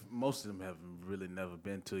one, most of them have really never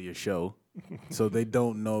been to your show, so they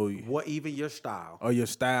don't know What, even your style. or your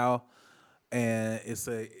style. and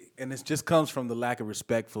it just comes from the lack of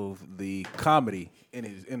respect for the comedy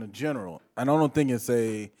in a general. And I don't think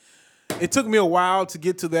it took me a while to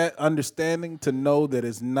get to that understanding, to know that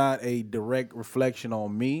it's not a direct reflection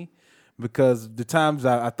on me, because the times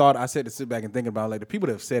I thought I said to sit back and think about, like, the people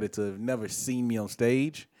that have said it to have never seen me on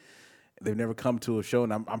stage. They've never come to a show,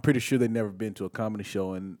 and I'm pretty sure they've never been to a comedy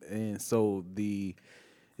show. And so the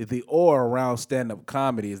aura around stand-up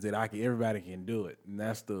comedy is that everybody can do it. And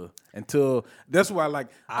that's why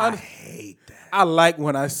I hate that. I like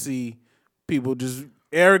when I see people just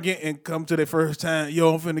arrogant and come to their first time.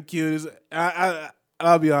 Yo, I'm finna kill this.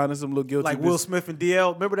 I'll be honest, I'm a little guilty. Like Will Smith and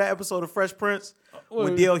DL. Remember that episode of Fresh Prince?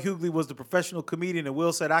 When DL Hughley was the professional comedian and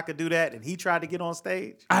Will said I could do that, and he tried to get on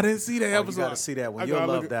stage? I didn't see that episode. You got to see that one. You'll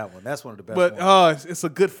love that one. That's one of the best ones. It's a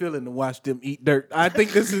good feeling to watch them eat dirt. I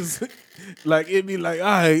think this is like, it'd be like, all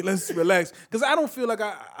right, let's relax. Because I don't feel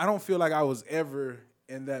like I was ever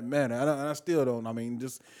in that manner. I still don't. I mean,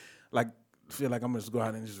 just like feel like I'm just go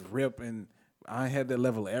out and just rip, and I had that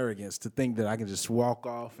level of arrogance to think that I can just walk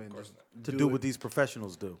off and just do what these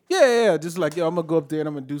professionals do. Yeah, just like, yo, I'm gonna go up there and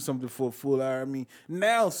I'm gonna do something for a full hour. I mean,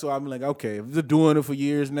 now, so I'm like, okay, if they're doing it for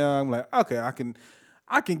years now, I'm like, okay, I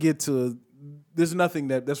can get to. There's nothing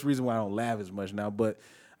that's the reason why I don't laugh as much now. But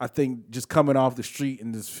I think just coming off the street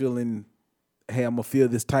and just feeling, hey, I'm gonna feel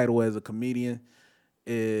this title as a comedian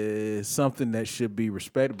is something that should be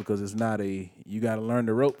respected, because it's not you got to learn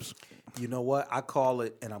the ropes. You know what? I call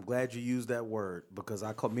it, and I'm glad you used that word, because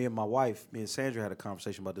me and Sandra had a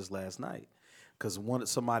conversation about this last night, because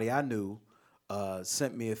somebody I knew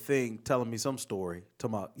sent me a thing telling me some story,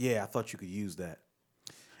 talking about, I thought you could use that.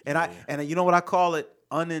 And you know what I call it?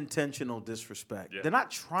 Unintentional disrespect. Yeah. They're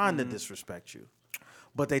not trying to disrespect you,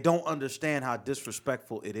 but they don't understand how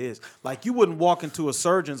disrespectful it is. Like, you wouldn't walk into a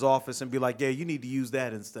surgeon's office and be like, you need to use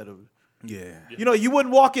that instead of... Yeah. You know, you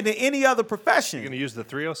wouldn't walk into any other profession. You're going to use the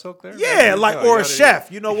 3-0 silk there? Yeah, or a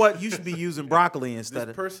chef. You know what? You should be using broccoli instead of...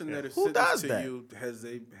 This person that is who does that? You,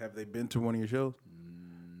 have they been to one of your shows?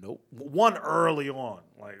 Nope. One early on.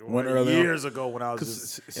 Years ago when I was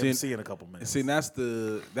just emceeing a couple minutes. See,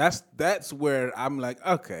 that's where I'm like,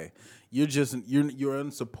 okay, you're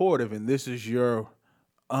unsupportive, and this is your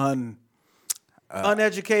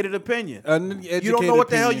uneducated opinion. You don't know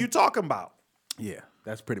what the hell you're talking about. Yeah.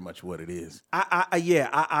 That's pretty much what it is. I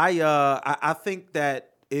think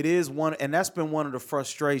that it is one, and that's been one of the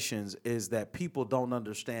frustrations, is that people don't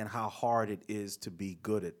understand how hard it is to be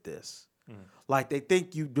good at this. Like, they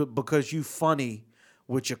think because you funny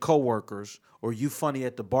with your coworkers or you funny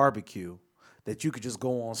at the barbecue, that you could just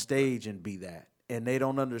go on stage and be that. And they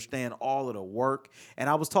don't understand all of the work. And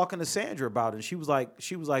I was talking to Sandra about it, and she was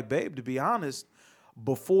like, babe, to be honest,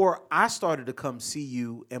 before I started to come see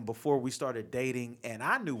you and before we started dating and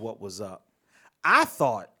I knew what was up, I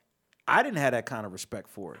thought I didn't have that kind of respect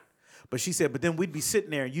for it. But she said, but then we'd be sitting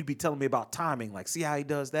there and you'd be telling me about timing, like, see how he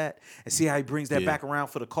does that? And see how he brings that back around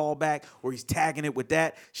for the callback, or he's tagging it with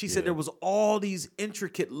that. She said there was all these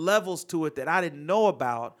intricate levels to it that I didn't know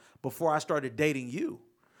about before I started dating you.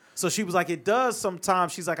 So she was like, it does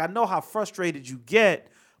sometimes. She's like, I know how frustrated you get,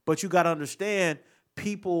 but you got to understand,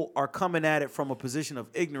 people are coming at it from a position of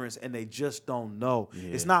ignorance and they just don't know.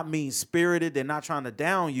 Yeah. It's not mean-spirited. They're not trying to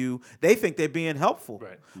down you. They think they're being helpful.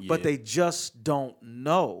 Right. But they just don't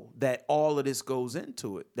know that all of this goes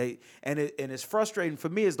into it. And it's frustrating for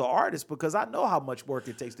me as the artist, because I know how much work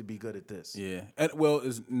it takes to be good at this. Yeah. And, well,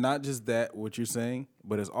 it's not just that, what you're saying,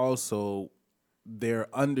 but it's also their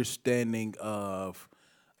understanding of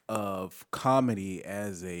comedy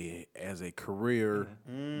as a career,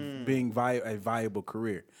 being a viable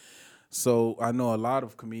career. So I know a lot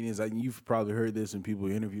of comedians, you've probably heard this in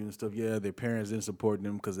people interviewing and stuff, their parents didn't support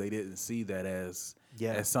them because they didn't see that as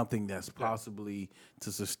something that's possibly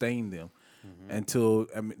to sustain them. Until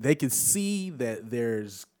they can see that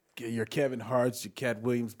there's your Kevin Hart's, your Cat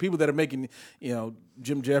Williams, people that are making,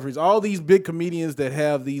 Jim Jeffries, all these big comedians that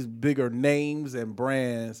have these bigger names and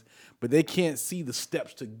brands, but they can't see the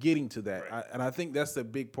steps to getting to that. Right. And I think that's a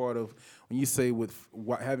big part of when you say with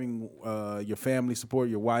having your family support,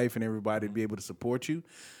 your wife and everybody to be able to support you,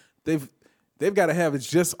 they've got to have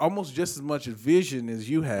almost just as much vision as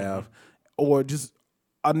you have, or just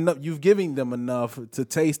enough. You've given them enough to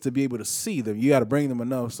taste to be able to see them. You got to bring them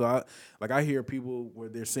enough. So I hear people where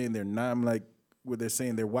they're saying they're not. I'm like, where they're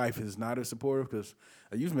saying their wife is not as supportive, because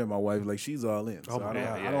you've met my wife, like, she's all in. So I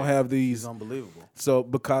don't have these. She's unbelievable. So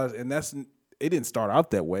it didn't start out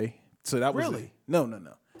that way. So that was really no.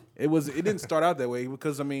 It didn't start out that way,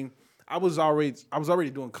 because I was already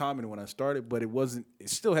doing comedy when I started, but it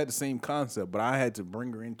still had the same concept, but I had to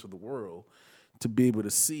bring her into the world to be able to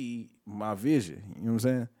see my vision. You know what I'm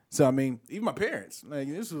saying? So I mean, even my parents, like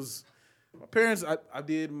this was my parents. I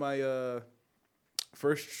did my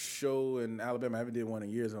first show in Alabama. I haven't did one in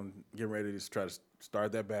years. I'm getting ready to try to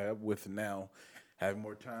start that back up with now having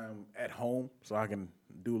more time at home so I can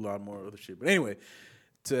do a lot more other shit. But anyway,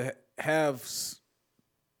 to have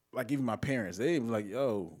like even my parents, they was like,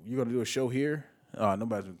 "Yo, you gonna do a show here?" Oh,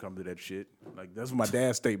 nobody's gonna come to that shit. Like that's my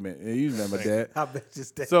dad's statement. And you know my dad. I bet you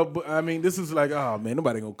dad. So, but I mean, this is like, oh man,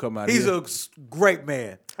 nobody gonna come out. He's here. a great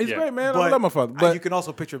man. He's a great man. But I love my father. But you can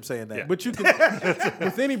also picture him saying that. Yeah. But you can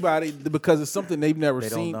with anybody because it's something they've never They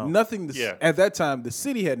don't seen. know. Nothing. Yeah. At that time, the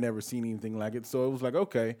city had never seen anything like it. So it was like,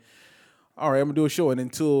 okay, all right, I'm gonna do a show. And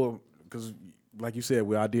until because, like you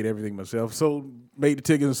said, I did everything myself. So made the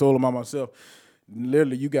tickets and sold them all myself.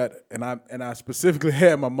 Literally, you got and I specifically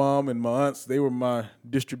had my mom and my aunts. They were my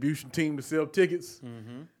distribution team to sell tickets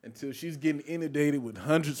until she's getting inundated with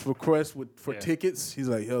hundreds of requests for tickets. He's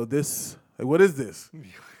like, "Yo, what is this?"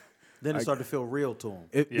 Then it started to feel real to him.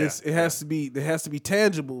 It has to be there has to be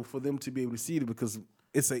tangible for them to be able to see it because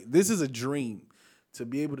this is a dream to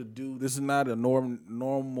be able to do. This is not a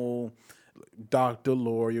normal doctor,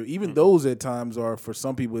 lawyer. Even those at times are for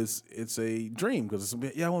some people it's a dream because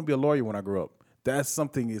I want to be a lawyer when I grow up. That's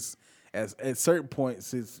something at certain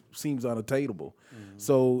points it seems unattainable.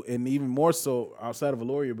 So and even more so outside of a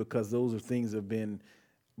lawyer because those are things that have been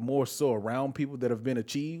more so around people that have been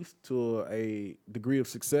achieved to a degree of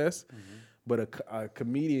success. But a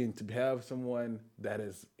comedian to have someone that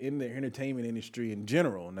is in the entertainment industry in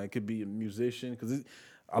general, and that could be a musician because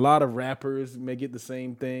a lot of rappers may get the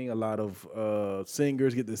same thing. A lot of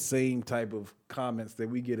singers get the same type of comments that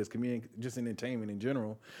we get as comedians, just in entertainment in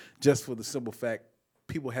general, just for the simple fact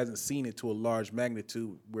people hasn't seen it to a large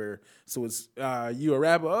magnitude so it's, you a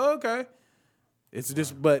rapper? Oh, okay. It's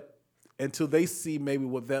just, but until they see maybe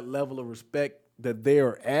what that level of respect that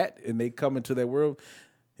they're at and they come into that world,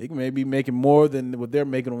 they may be making more than what they're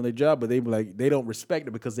making on their job, but they be like, they don't respect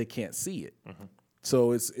it because they can't see it.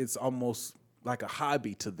 So it's almost like a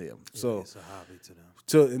hobby to them. So It's a hobby to them.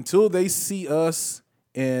 So until they see us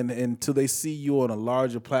and until they see you on a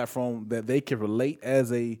larger platform that they can relate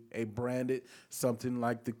as a branded something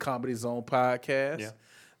like the Comedy Zone podcast,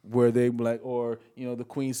 where they be like, or the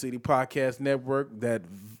Queen City Podcast Network that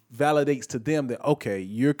validates to them that okay,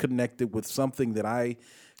 you're connected with something that I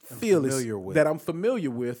feel that I'm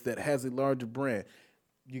familiar with that has a larger brand.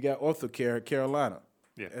 You got Orthocare Carolina.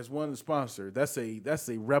 Yeah. As one of the sponsors, that's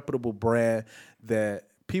a reputable brand that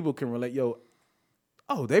people can relate. Yo,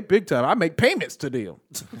 oh, they big time. I make payments to them.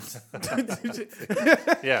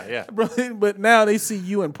 Yeah. But now they see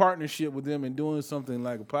you in partnership with them and doing something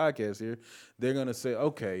like a podcast here. They're gonna say,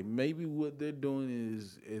 okay, maybe what they're doing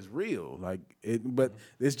is real. But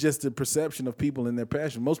it's just the perception of people and their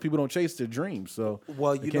passion. Most people don't chase their dreams, so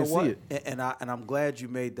Well, they you know can't what? see it. And I'm glad you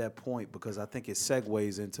made that point because I think it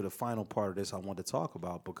segues into the final part of this I want to talk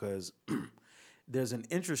about because there's an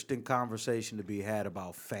interesting conversation to be had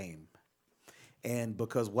about fame. And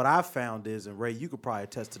because what I found is, and Ray, you could probably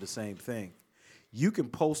attest to the same thing, you can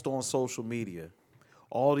post on social media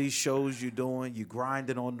all these shows you're doing, you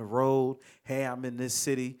grinding on the road, hey, I'm in this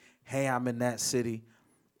city, hey, I'm in that city,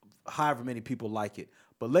 however many people like it.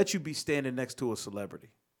 But let you be standing next to a celebrity.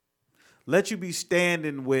 Let you be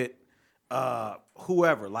standing with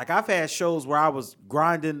whoever. Like I've had shows where I was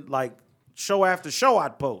grinding like show after show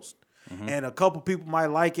I'd post. And a couple people might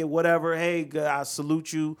like it, whatever. Hey, I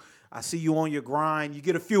salute you. I see you on your grind. You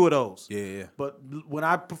get a few of those. Yeah. But when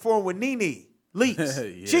I performed with Nene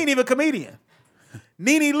Leakes, she ain't even a comedian.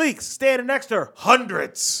 Nene Leakes standing next to her,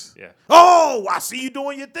 hundreds. Yeah. Oh, I see you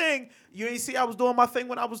doing your thing. You ain't see I was doing my thing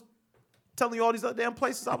when I was telling you all these other damn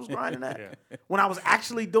places I was grinding at. When I was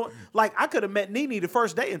actually doing, like I could have met Nene the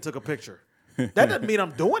first day and took a picture. That doesn't mean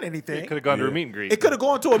I'm doing anything. It could have gone to a meet and greet. It could have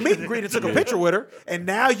gone to a meet and greet and took a picture with her. And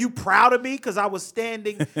now you proud of me because I was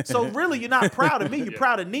standing. So really, you're not proud of me. You're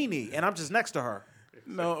proud of Nene, and I'm just next to her.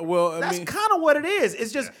 No, well, That's kind of what it is.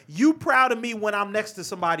 It's just you proud of me when I'm next to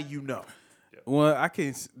somebody you know. Well, I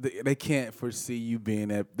can't. They can't foresee you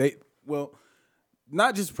being at.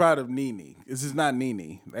 Not just proud of Nene. This is not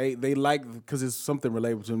Nene. They like because it's something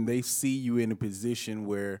relatable to them. They see you in a position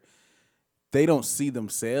where they don't see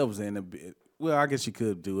themselves in a bit. Well, I guess you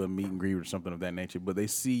could do a meet and greet or something of that nature, but they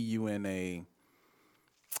see you in a.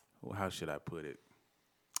 Well, how should I put it?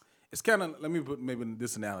 It's kind of. Let me put maybe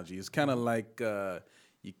this analogy. It's kind of like I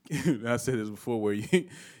said this before, where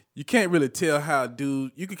you can't really tell how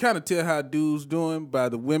dudes. You can kind of tell how dudes doing by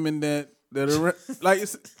the women that are like.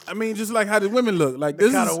 Just like how the women look. Like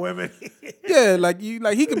this Kind of women. Yeah, like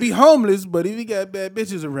he could be homeless, but if he got bad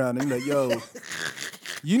bitches around him, like yo,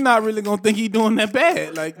 you're not really gonna think he doing that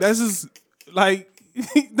bad. Like that's just like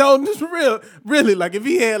no, just for real, really. Like if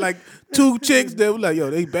he had like 2 chicks that were like, yo,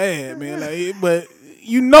 they bad, man. Like, but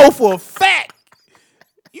for a fact,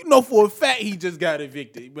 he just got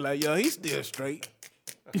evicted. But like, yo, he's still straight.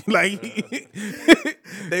 Like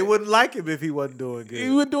they wouldn't like him if he wasn't doing good. He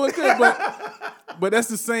was doing good, but that's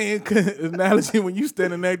the same analogy when you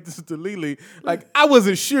standing next to Lily. Like I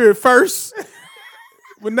wasn't sure at first.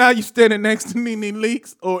 But now you standing next to Nene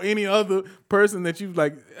Leakes or any other person that you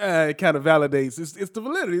like, it kind of validates. It's the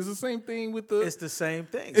validity. It's the same thing with the. It's the same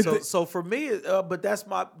thing. So for me, but that's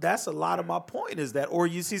a lot of my point is that, or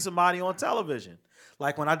you see somebody on television,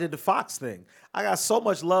 like when I did the Fox thing, I got so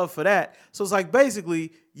much love for that. So it's like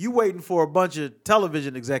basically you waiting for a bunch of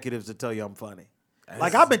television executives to tell you I'm funny.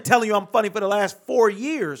 Like I've been telling you I'm funny for the last 4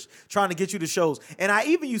 years trying to get you to shows. And I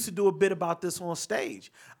even used to do a bit about this on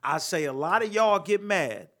stage. I say a lot of y'all get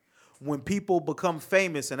mad when people become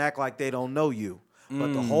famous and act like they don't know you.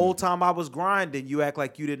 But the whole time I was grinding, you act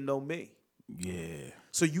like you didn't know me. Yeah.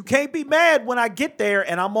 So you can't be mad when I get there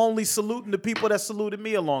and I'm only saluting the people that saluted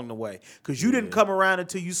me along the way. Because you didn't come around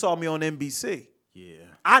until you saw me on NBC. Yeah.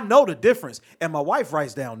 I know the difference. And my wife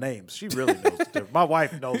writes down names. She really knows the difference. My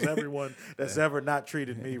wife knows everyone that's ever not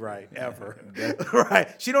treated me right, ever. Right.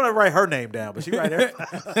 She don't ever write her name down, but she write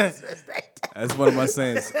everybody. That's one of my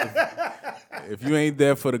sayings. If you ain't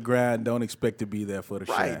there for the grind, don't expect to be there for the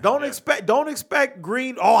shine. Right. Don't expect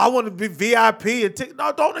green. Oh, I want to be VIP.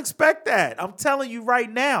 No, don't expect that. I'm telling you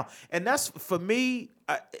right now. And that's, for me,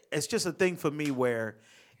 it's just a thing for me where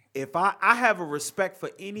if I have a respect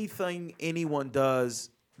for anything anyone does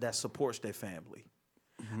that supports their family.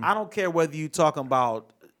 Mm-hmm. I don't care whether you're talking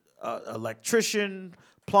about electrician,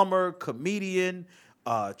 plumber, comedian,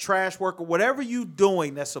 trash worker, whatever you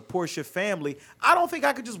doing that supports your family. I don't think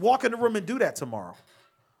I could just walk in the room and do that tomorrow.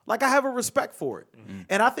 Like I have a respect for it. Mm-hmm.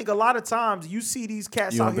 And I think a lot of times you see these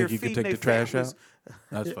cats out here feeding their families.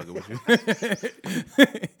 I was fucking with you.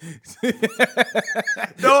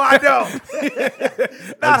 No, I don't.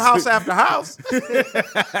 Not house after house.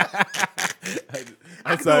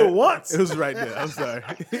 I can do it once. It was right there. I'm sorry.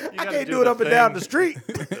 I can't do it up and down the street.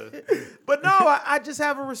 But no, I just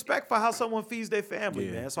have a respect for how someone feeds their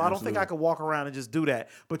family, man. So I don't think I could walk around and just do that.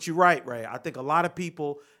 But you're right, Ray. I think a lot of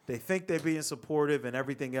people, they think they're being supportive and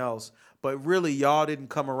everything else, but really y'all didn't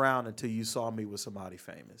come around until you saw me with somebody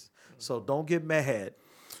famous. So don't get mad.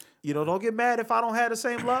 Don't get mad if I don't have the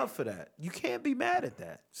same love for that. You can't be mad at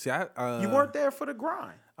that. See, you weren't there for the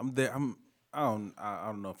grind. I'm there. I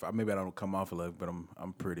don't know if maybe I don't come off a lot, but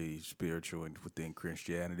I'm pretty spiritual and within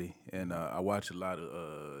Christianity, and I watch a lot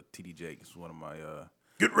of T.D. Jakes. It's one of my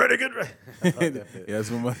Get ready. Yeah,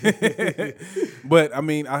 that's one of my. But I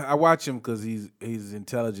mean, I watch him because he's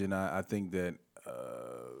intelligent. I think that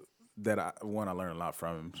I learned a lot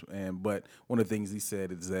from him. But one of the things he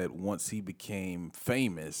said is that once he became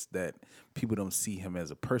famous, that people don't see him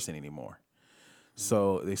as a person anymore.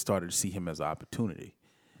 So they started to see him as an opportunity.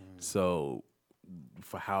 So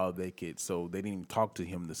for how they could, so they didn't even talk to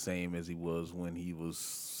him the same as he was when he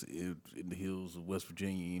was in the hills of West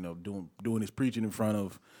Virginia, doing his preaching in front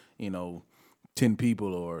of, 10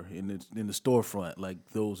 people or in the storefront like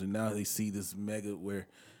those. And now they see this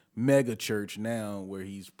mega church now where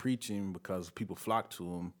he's preaching because people flock to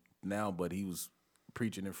him now, but he was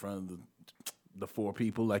preaching in front of the 4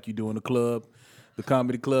 people like you do in the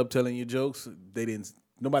comedy club, telling your jokes.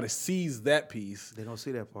 Nobody sees that piece. They don't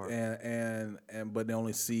see that part. But they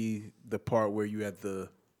only see the part where you at the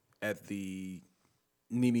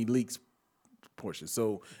Nene Leakes portion.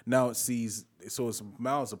 So now it's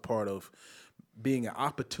a part of being an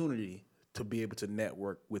opportunity to be able to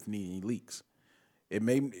network with Nene Leakes.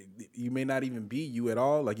 You may not even be you at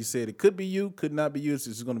all. Like you said, it could be you, could not be you. It's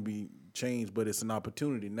just going to be changed, but it's an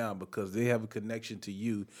opportunity now because they have a connection to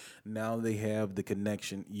you. Now they have the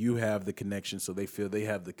connection. You have the connection, so they feel they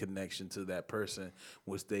have the connection to that person,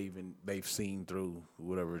 which they've seen through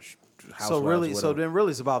whatever. So then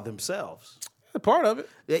really it's about themselves. Part of it.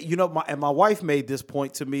 My wife made this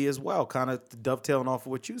point to me as well, kind of dovetailing off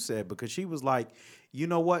of what you said, because she was like, you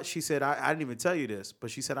know what? She said, I didn't even tell you this,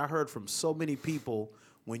 but she said, I heard from so many people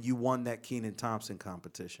when you won that Kenan Thompson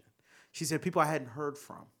competition. She said, people I hadn't heard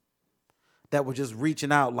from that were just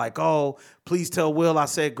reaching out like, oh, please tell Will I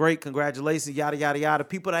said great, congratulations, yada, yada, yada.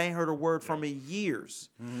 People that I ain't heard a word from in years.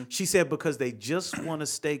 Mm-hmm. She said, because they just want to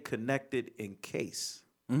stay connected in case.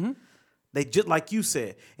 Mm-hmm. They just, like you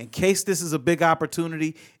said, in case this is a big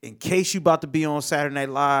opportunity, in case you about to be on Saturday Night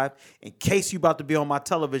Live, in case you about to be on my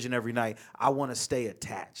television every night, I want to stay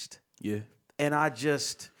attached. Yeah. And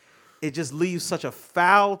it just leaves such a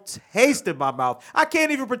foul taste in my mouth. I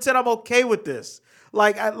can't even pretend I'm okay with this.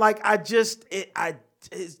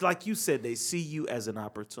 it's like you said, they see you as an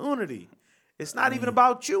opportunity. It's not even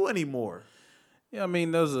about you anymore. Yeah,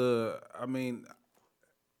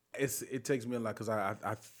 it takes me a lot because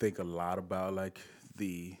I think a lot about like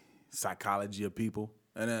the psychology of people,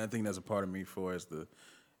 and I think that's a part of me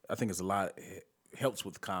I think it's a lot. It helps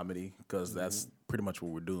with comedy because that's pretty much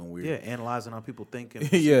what we're doing. We're Analyzing how people think.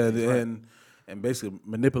 And and basically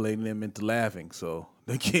manipulating them into laughing. So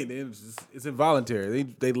they can't. It's involuntary.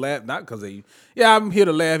 They laugh not because I'm here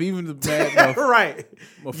to laugh. Even the bad. Right.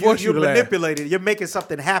 You're manipulated. You're making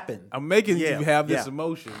something happen. I'm making you have this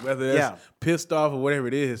emotion, whether that's pissed off or whatever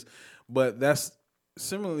it is. But that's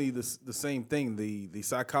similarly the same thing. The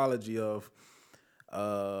psychology of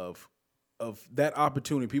that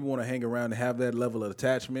opportunity. People want to hang around and have that level of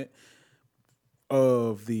attachment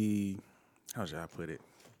of how should I put it?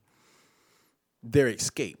 Their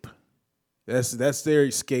escape. That's their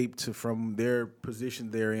escape from their position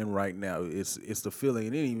they're in right now. It's the feeling.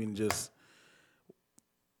 It ain't even just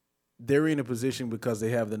they're in a position because they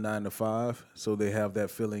have the 9 to 5, so they have that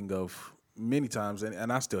feeling of many times,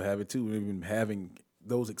 and I still have it too, even having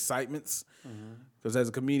those excitements. Because as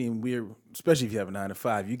a comedian, especially if you have a 9 to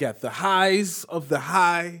 5, you got the highs of the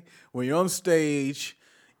high when you're on stage.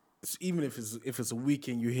 Even if it's a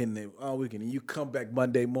weekend, you're hitting it all weekend, and you come back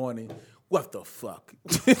Monday morning. What the fuck?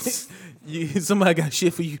 Somebody got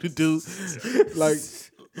shit for you to do. Like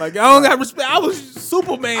I don't got respect. I was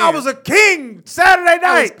Superman. I was a king Saturday night.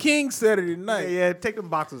 I was king Saturday night. Yeah, take them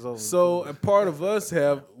boxes over. So a part of us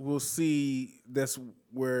will see that's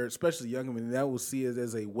where, especially younger men, that will see it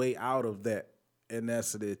as a way out of that, and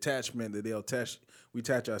that's the attachment that we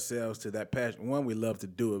attach ourselves to that passion. One, we love to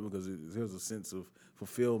do it because there's a sense of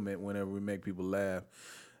fulfillment whenever we make people laugh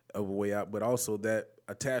of a way out, but also that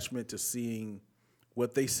attachment to seeing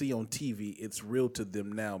what they see on TV, it's real to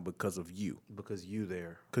them now because of you. Because you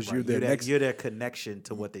there. Because you're there. You're their connection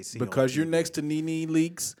to what they see because on you're TV. next to Nene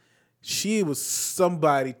Leakes. She was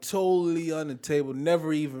somebody totally on the table,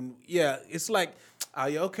 never even, it's like,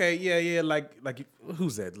 like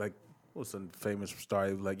who's that? Like, what's some famous star?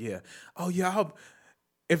 Like, if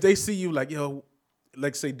they see you, like,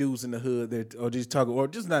 like say dudes in the hood, or just talking, or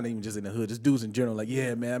just not even just in the hood, just dudes in general, like,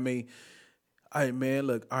 man, all right, man,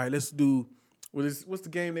 look, all right, let's do, what's the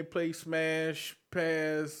game they play? Smash,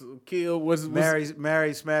 pass, kill?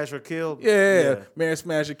 Marry, smash, or kill? Yeah, marry,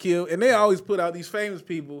 smash, or kill. And they always put out these famous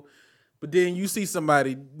people, but then you see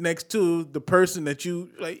somebody next to the person that you,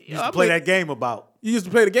 like, used to play that game about. You used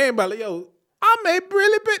to play the game about, like, I may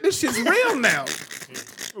really bet this shit's real now.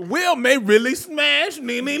 Will may really smash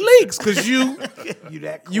Nene Leakes because you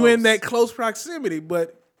in that close proximity.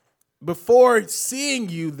 But before seeing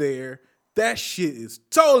you there, that shit is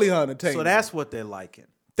totally unattainable. So that's what they're liking.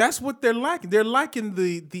 That's what they're liking. They're liking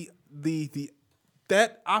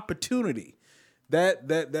that opportunity,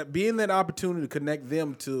 that being that opportunity to connect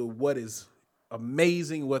them to what is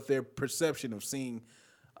amazing, what their perception of seeing.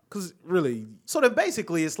 Because really, so then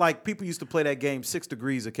basically, it's like people used to play that game 6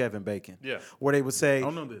 Degrees of Kevin Bacon. Yeah. Where they would say, I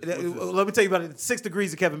don't know this. Let me tell you about it. 6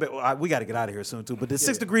 Degrees of Kevin Bacon. We got to get out of here soon, too. But the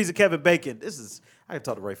 6 Degrees of Kevin Bacon, I can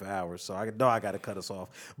talk to Ray for hours, so I know I got to cut us off.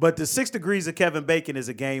 But the 6 Degrees of Kevin Bacon is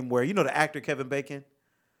a game where, you know the actor Kevin Bacon?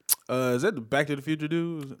 Is that the Back to the Future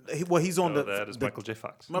dude? He's on that is Michael J.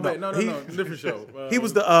 Fox. My bad. No, different show.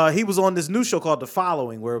 He was on this new show called The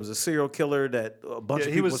Following, where it was a serial killer that a bunch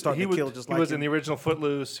of people were starting to kill just like him. He was in the original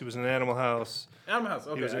Footloose. He was in Animal House. Animal House,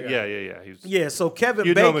 okay. So Kevin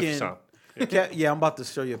You'd Bacon. know him if you saw him. I'm about to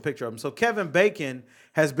show you a picture of him. So Kevin Bacon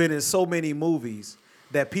has been in so many movies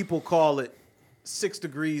that people call it 6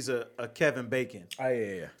 Degrees of Kevin Bacon.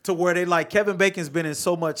 Yeah. To where they like Kevin Bacon's been in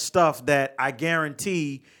so much stuff that I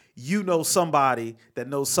guarantee you know somebody that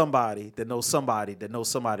knows somebody that knows somebody that knows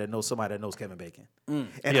somebody that knows somebody that knows Kevin Bacon.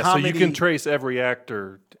 And so you can trace every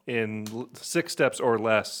actor in 6 steps or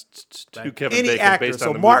less to Kevin any Bacon actor. based on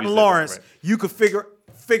So the Martin movies Lawrence, right. you could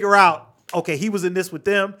figure out. Okay, he was in this with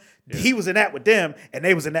them. Yeah. He was in that with them, and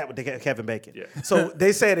they was in that with Kevin Bacon. Yeah. So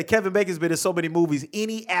they say that Kevin Bacon's been in so many movies.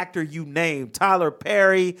 Any actor you name, Tyler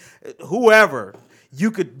Perry, whoever,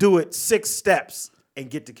 you could do it 6 steps and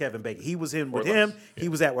get to Kevin Bacon. He was in with him. Yeah. He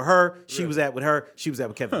was at with her. She was at with her. She was at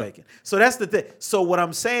with Kevin Bacon. So that's the thing. So what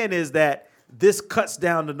I'm saying is that this cuts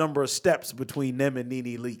down the number of steps between them and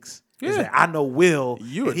Nene Leakes. Yeah. That I know Will,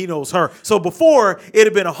 and he knows her. So before, it'd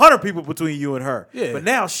have been 100 people between you and her. Yeah. But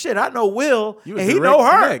now, I know Will, and he know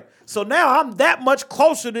her. Connect. So now I'm that much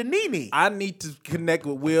closer to Nene. I need to connect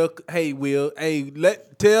with Will. Hey, Will. Hey,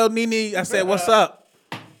 tell Nene I said, what's up?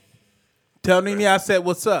 Tell Nene I said,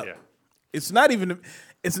 what's up? Yeah. It's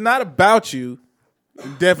not about you.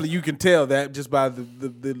 Definitely, you can tell that just by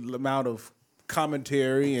the amount of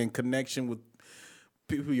commentary and connection with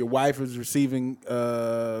people your wife is receiving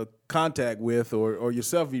contact with, or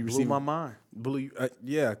yourself you receiving. Blew my mind.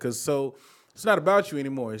 Yeah, because so it's not about you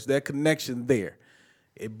anymore. It's that connection there.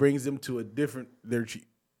 It brings them to a different.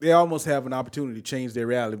 They almost have an opportunity to change their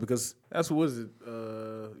reality because that's what is it?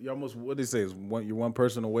 You almost what they say is you're one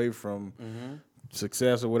person away from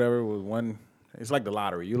success or whatever. With one, it's like the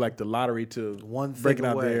lottery. You like the lottery to One thing breaking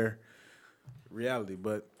out away. their reality,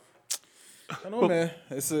 but. I don't know, man.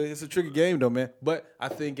 It's a tricky game, though, man. But I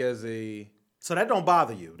think So that don't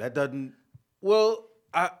bother you. That doesn't. well,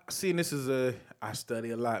 I see. And this is I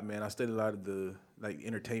study a lot, man. I study a lot of the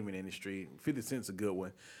entertainment industry. 50 Cent's a good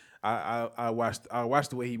one. I watched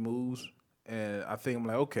the way he moves, and I think I'm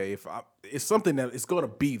like, okay, it's something that it's going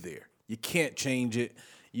to be there. You can't change it.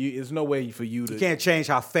 There's no way for you to. You can't change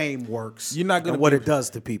how fame works. You're not gonna and what be- it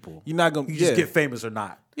does to people. You're not gonna. You just get famous or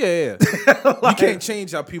not. Yeah. You can't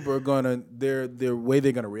change how people are gonna their way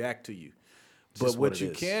they're gonna react to you. But just what what you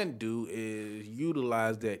it is. can do is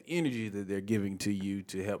utilize that energy that they're giving to you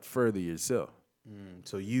to help further yourself.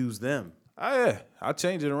 So use them. I'll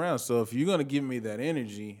change it around. So if you're gonna give me that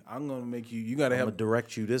energy, I'm gonna make you. You gotta I'm have. gonna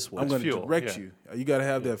direct you this way. I'm gonna fuel, direct yeah. you. You gotta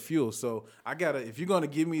have that fuel. So I gotta. If you're gonna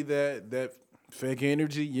give me that fake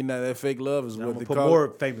energy, that fake love is I'm what gonna they put call more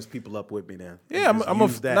it. famous people up with me now. Yeah, I'm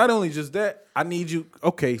use that. not only just that. I need you.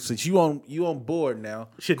 Okay, since you on board now.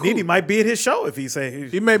 Shit, cool. Needy might be at his show if he say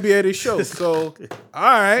He may be at his show. So, all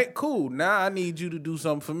right, cool. Now I need you to do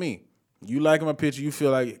something for me. You like my picture, you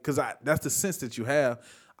feel like, because that's the sense that you have.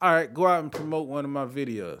 All right, go out and promote one of my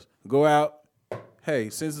videos. Go out, hey,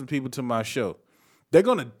 send some people to my show. They're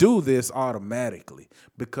going to do this automatically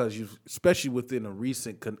because especially within a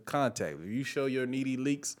recent contact. If you show your Needy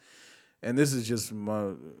leaks, and this is just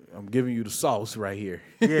I'm giving you the sauce right here.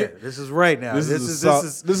 Yeah, this is right now. This is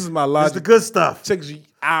my This logic. is the good stuff. Takes you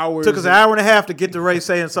hours. Took us an hour and a half to get to Ray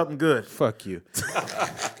saying something good. Fuck you.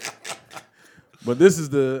 But this is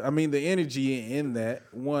the energy in that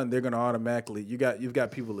one. They're gonna automatically. You've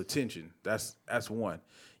got people attention. That's one.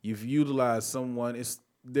 You've utilized someone.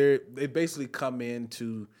 They basically come in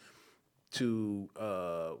to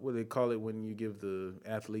what do they call it when you give the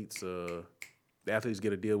athletes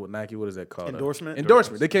get a deal with Nike. What is that called?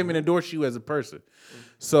 Endorsement? They came and endorsed you as a person.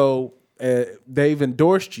 So they've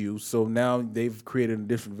endorsed you. So now they've created a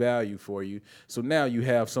different value for you. So now you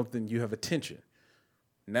have something. You have attention.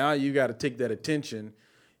 Now you got to take that attention.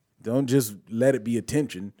 Don't just let it be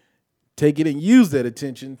attention. Take it and use that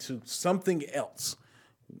attention to something else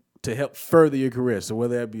to help further your career. So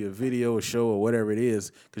whether that be a video, a show, or whatever it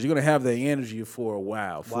is, because you're going to have that energy for a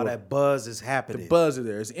while. While that buzz is happening. The buzz is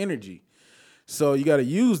there. It's energy. So you got to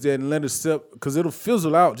use that and let it step, because it'll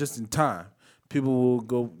fizzle out just in time. People will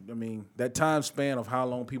go, that time span of how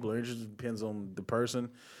long people are interested depends on the person.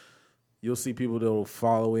 You'll see people that will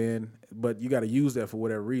follow in, but you got to use that for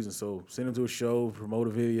whatever reason. So send them to a show, promote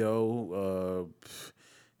a video,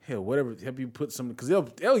 hell, whatever. Help you put something, because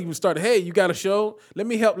they'll even start. Hey, you got a show? Let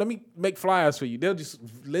me help. Let me make flyers for you. They'll just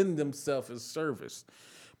lend themselves as service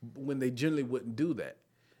when they generally wouldn't do that.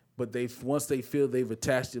 But once they feel they've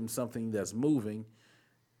attached them something that's moving,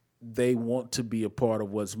 they want to be a part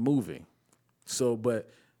of what's moving. So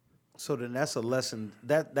then that's a lesson.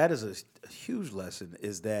 That is a huge lesson,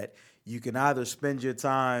 is that you can either spend your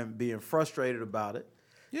time being frustrated about it,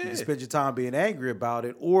 you can spend your time being angry about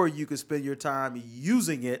it, or you can spend your time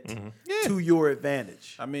using it to your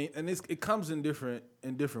advantage. and it comes in different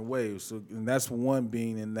ways. So, and that's one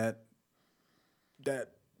being in that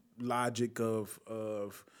logic of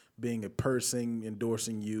being a person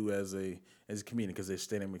endorsing you as a comedian because they're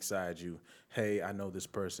standing beside you. Hey, I know this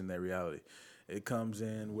person. That reality. It comes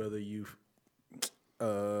in whether you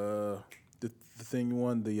the thing you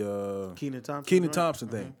won, the Kenan Thompson. Kenan right? Thompson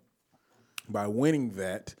thing. By winning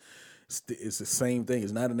that, it's the same thing.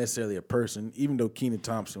 It's not necessarily a person, even though Kenan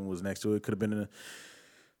Thompson was next to it. It could have been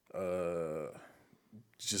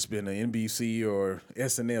just been an NBC or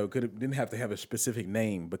SNL. Didn't have to have a specific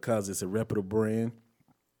name because it's a reputable brand.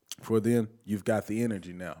 For them, you've got the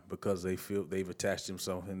energy now because they feel they've attached them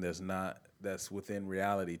something that's within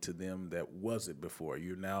reality to them that wasn't before.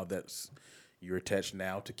 You're attached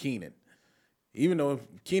now to Kenan. Even though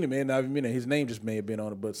Kenan may not even been there, his name just may have been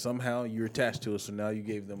on it, but somehow you're attached to it. So now you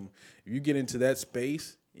gave them. If you get into that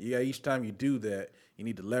space, each time you do that, you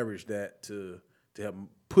need to leverage that to help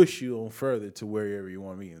push you on further to wherever you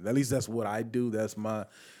want to be. At least that's what I do. That's my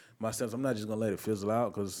steps. I'm not just gonna let it fizzle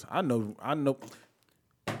out because I know.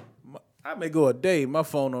 I may go a day, my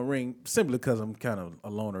phone don't ring simply because I'm kind of a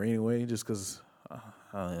loner anyway, just because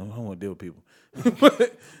I don't want to deal with people.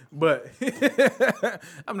 but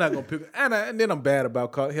I'm not gonna pick. And then I'm bad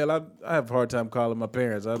about calling. Hell, I have a hard time calling my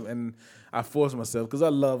parents. And I force myself because I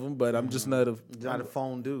love them, but I'm just not a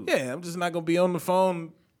phone dude. Yeah, I'm just not gonna be on the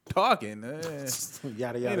phone talking.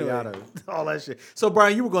 Yada yada yada, all that shit. So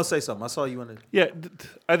Brian, you were gonna say something. I saw you in the. Yeah,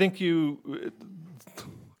 I think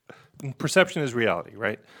perception is reality,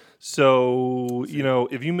 right? So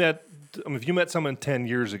if you met someone 10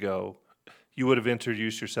 years ago, you would have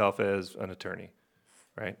introduced yourself as an attorney,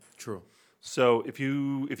 right? True. So if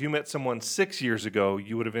you met someone 6 years ago,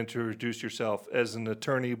 you would have introduced yourself as an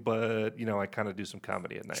attorney, but I kind of do some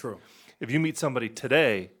comedy at night. True. If you meet somebody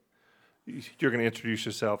today, you're going to introduce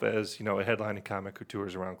yourself as a headlining comic who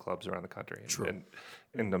tours around clubs around the country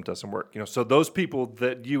and does some work. So those people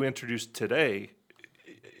that you introduced today,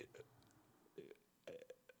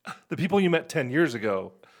 the people you met 10 years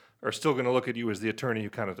ago are still going to look at you as the attorney who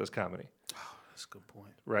kind of does comedy. That's a good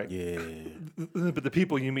point. Right. Yeah. But the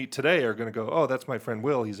people you meet today are going to go, oh, that's my friend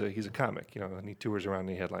Will. He's a comic, and he tours around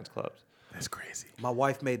and he headlines clubs. That's crazy. My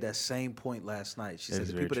wife made that same point last night. She said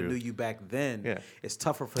the people that knew you back then, it's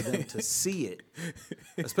tougher for them to see it,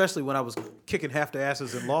 especially when I was kicking half the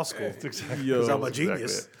asses in law school because I'm a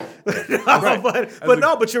genius. But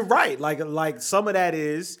you're right. Like some of that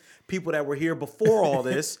is people that were here before all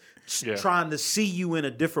this trying to see you in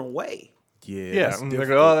a different way. Yeah. They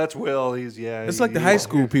go, oh, that's Will. It's like the high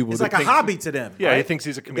school people. It's like a hobby to them. Yeah, right? he thinks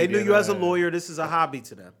he's a comedian. They knew you as a lawyer. This is a hobby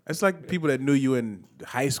to them. It's like people that knew you in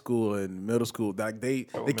high school and middle school. Like they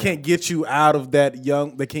can't get you out of that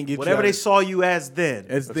young. They can't get whatever you they saw you as then.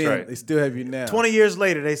 Right. They still have you now. 20 years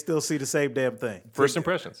later, they still see the same damn thing. First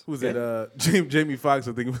impressions. Who was it? Jamie Foxx,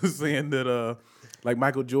 I think, was saying that like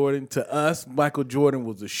Michael Jordan, to us, Michael Jordan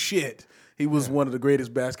was a shit. He was one of the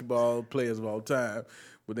greatest basketball players of all time.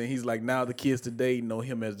 But then he's like, now the kids today know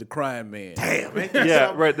him as the crying man. Damn, man.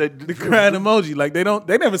 Yeah, right. The crying emoji. Like they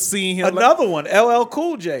never seen him. Another one, LL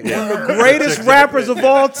Cool J, one of the greatest rappers of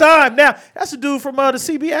all time. Now, that's a dude from the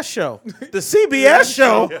CBS show. The CBS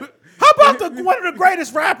show. How about one of the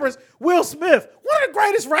greatest rappers, Will Smith? One of the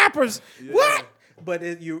greatest rappers. Yeah. What?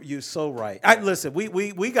 But you're so right. Listen,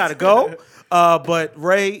 we got to go. But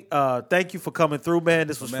Ray, thank you for coming through, man.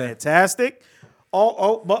 This was fantastic.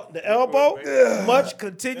 The elbow. Yeah. Much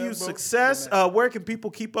continued success. Where can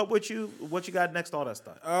people keep up with you? What you got next? All that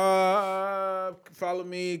stuff. Follow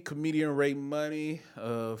me, comedian Ray Money,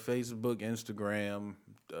 Facebook, Instagram.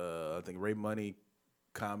 I think Ray Money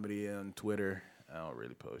Comedy on Twitter. I don't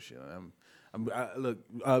really post shit.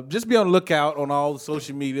 Just be on the lookout on all the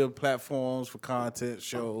social media platforms for content,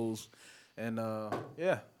 shows, and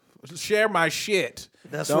share my shit.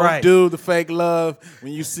 That's Don't right. do the fake love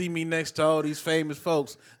when you see me next to all these famous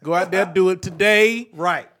folks. Go out there, do it today.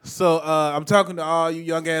 Right. So I'm talking to all you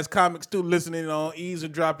young ass comics too, listening on Ease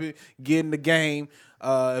and Drop It, get in the game.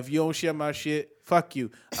 If you don't share my shit, fuck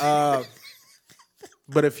you. But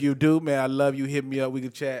if you do, man, I love you. Hit me up. We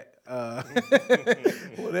can chat. Well,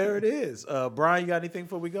 there it is. Brian, you got anything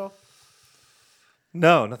before we go?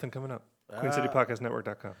 No, nothing coming up.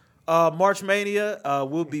 QueenCityPodcastNetwork.com. March Mania,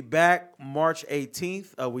 we'll be back March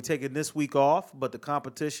 18th. We're taking this week off, but the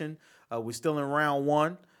competition, we're still in round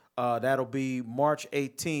one. That'll be March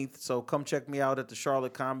 18th. So come check me out at the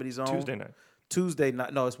Charlotte Comedy Zone. Tuesday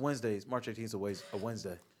night. No, it's Wednesdays. March 18th is a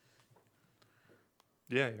Wednesday.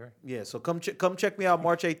 Yeah, you're right. Yeah, so come check me out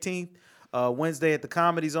March 18th. Wednesday at the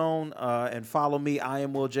Comedy Zone, and follow me. I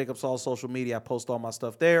am Will Jacobs, all social media. I post all my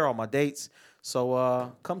stuff there, all my dates.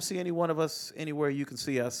 So come see any one of us anywhere you can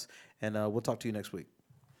see us, and we'll talk to you next week.